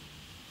welcome.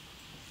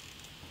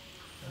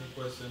 Any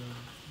question?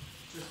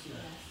 Just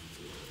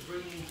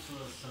bringing to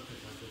a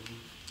subject like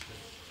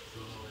that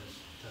Bruno has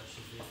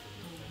touched a bit on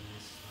the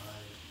feminist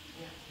side,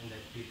 and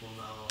that people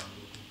now are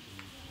looking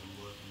to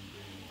work and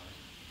bring like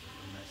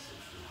a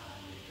message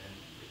behind it, and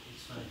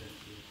it's funny that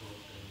you quote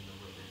them in a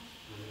way that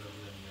when you are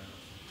really young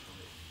of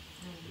it,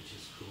 which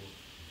is cool.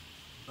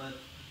 But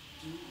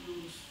do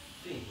you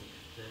think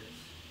that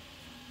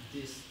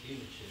these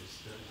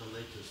images, the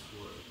latest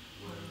work,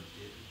 where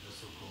the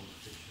so-called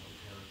fictional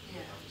characters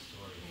about the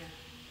story,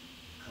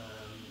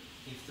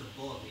 if the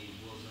body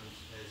wasn't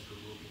as good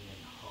looking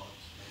and hot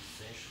and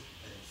sensual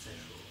and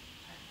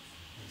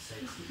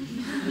sexy,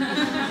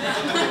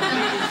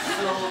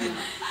 so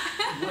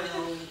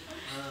well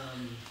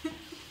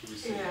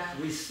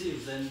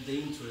received, then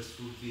the interest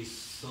would be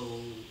so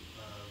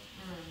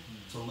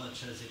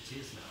much as it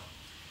is now.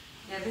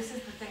 Yeah, this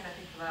is the thing I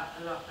think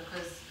about a lot,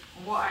 because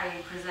what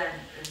I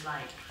present is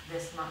like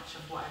this much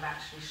of what I've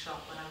actually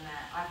shot when I'm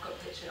there. I've got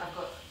pictures, I've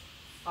got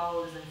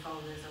folders and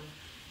folders of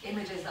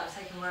images that I've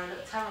taken where I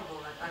look terrible.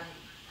 Like I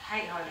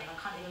hate how I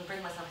can't even bring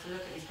myself to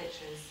look at these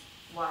pictures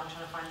while I'm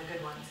trying to find the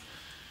good ones.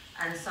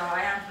 And so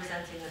I am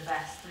presenting the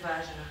best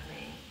version of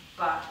me,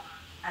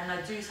 and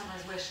I do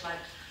sometimes wish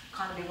like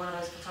kind of be one of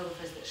those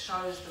photographers that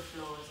shows the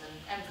flaws and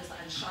emphasizes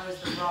and shows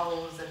the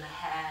rolls and the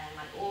hair and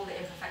like all the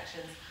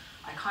imperfections.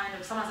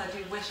 Sometimes I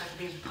do wish I could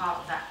be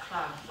part of that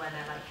club where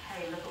they're like,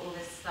 hey, look at all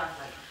this stuff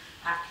like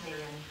acne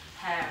and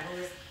hair and all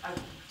this. I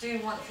do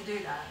want to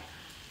do that,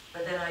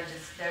 but then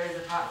there is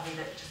a part of me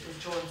that just is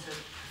drawn to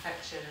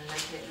perfection and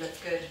making it look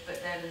good,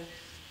 but then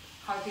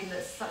hoping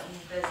that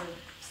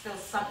still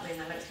something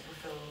that makes people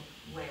feel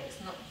weird.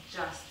 It's not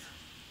just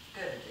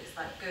good, it's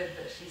like good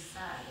but she's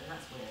sad, and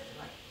that's weird.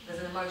 Like there's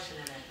an emotion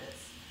in it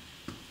that's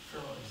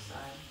flawed, so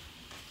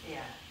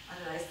yeah, I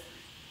don't know.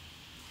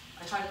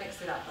 I try to mix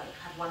it up, like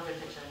have one good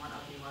picture and one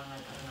ugly one,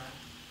 like I don't know,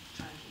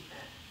 try and keep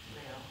it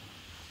real.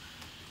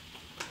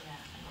 Yeah,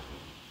 thank you.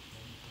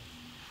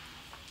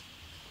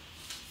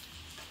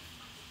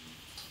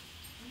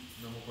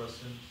 No more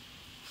questions?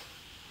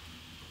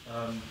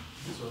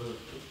 So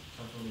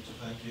time for me to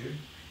thank you.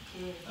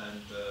 Thank you.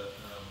 And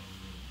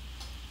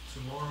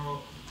tomorrow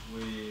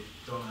we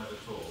don't have a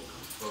talk,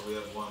 but we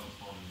have one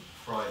on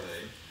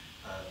Friday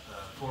at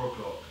 4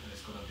 o'clock, and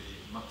it's going to be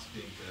Max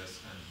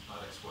Pinkers and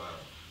Alex Webb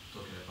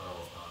talking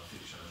about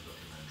fiction and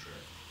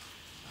documentary.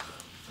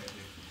 Thank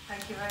you.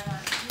 Thank you very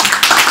much.